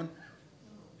questions, anyone?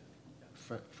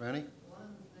 Franny? One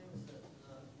of the things that,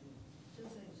 two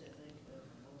things I think that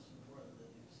are most important that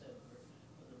you've said were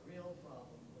the real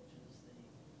problem, which is the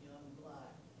young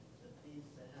black that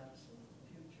needs to have some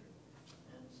future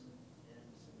and some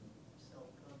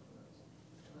self-confidence.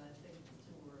 And I think the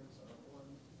two words are, one,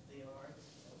 the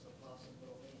arts as a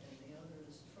possibility, and the other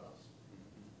is trust.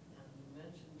 And you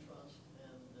mentioned trust,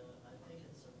 and I think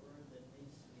it's a word that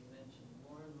needs to be mentioned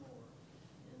more and more.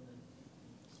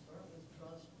 Start with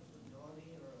trust with a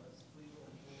naughty or a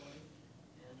 3-year-old boy,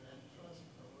 and that trust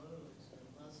erodes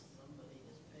unless somebody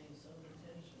is paying some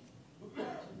attention to the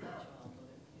child.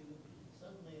 But if you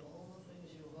suddenly all the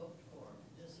things you hoped for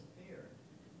disappear,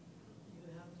 you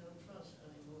have no trust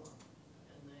anymore.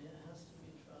 And there has to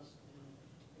be trust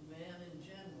in man in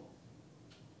general,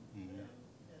 and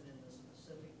in the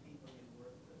specific people you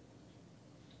work with.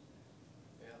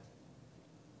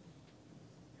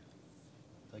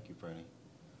 Thank you, Franny.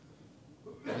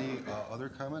 Any other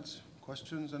comments,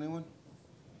 questions, anyone?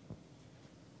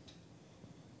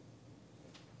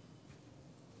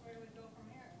 Where do we go from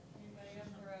here? Anybody up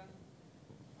for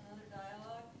another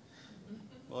dialogue?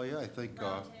 Well, yeah, I think,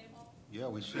 Round table? yeah,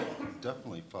 we should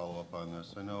definitely follow up on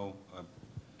this. I know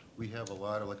we have a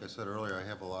lot of, like I said earlier, I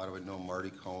have a lot of, I know Marty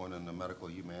Cohen and the medical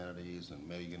humanities and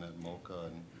Megan at MOCA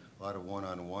and a lot of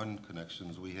one-on-one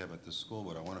connections we have at the school,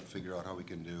 but I want to figure out how we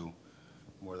can do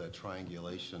more of that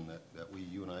triangulation that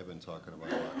you and I have been talking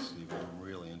about a lot, Steve. I'm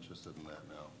really interested in that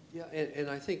now. Yeah, and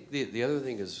I think the other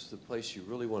thing is the place you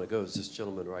really want to go is this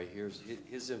gentleman right here, is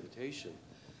his invitation.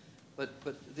 But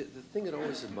the thing that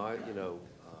always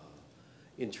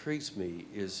intrigues me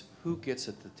is who gets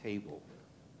at the table.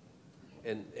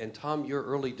 And Tom, your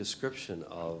early description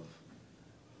of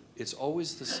it's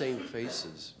always the same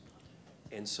faces.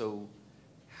 And so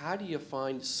how do you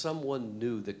find someone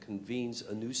new that convenes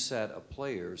a new set of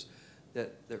players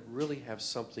that really have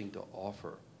something to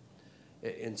offer?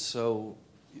 And so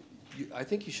I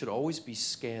think you should always be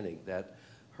scanning that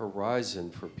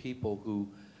horizon for people who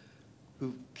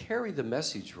carry the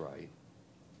message right,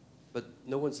 but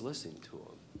no one's listening to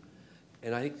them.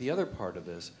 And I think the other part of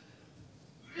this,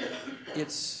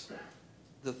 it's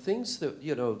the things that,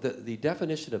 you know, the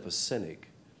definition of a cynic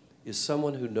is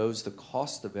someone who knows the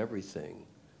cost of everything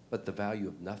but the value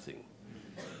of nothing.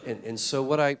 And so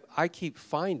what I keep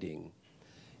finding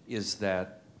is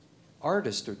that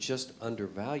artists are just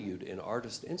undervalued in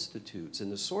artist institutes,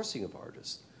 and the sourcing of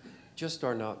artists just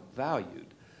are not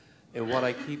valued. And what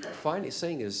I keep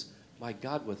saying is, my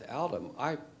God, without them,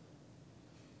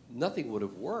 nothing would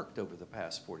have worked over the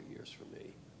past 40 years for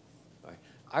me.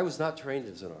 I was not trained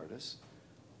as an artist.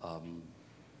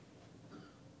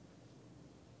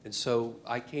 And so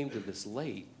I came to this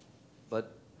late,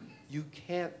 but you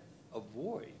can't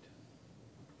avoid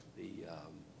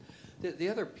The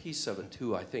other piece of it,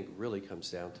 too, I think really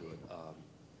comes down to it.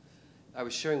 I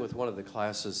was sharing with one of the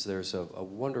classes, there's a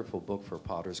wonderful book for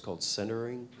potters called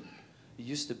Centering. It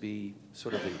used to be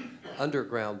sort of the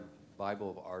underground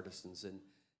Bible of artisans, and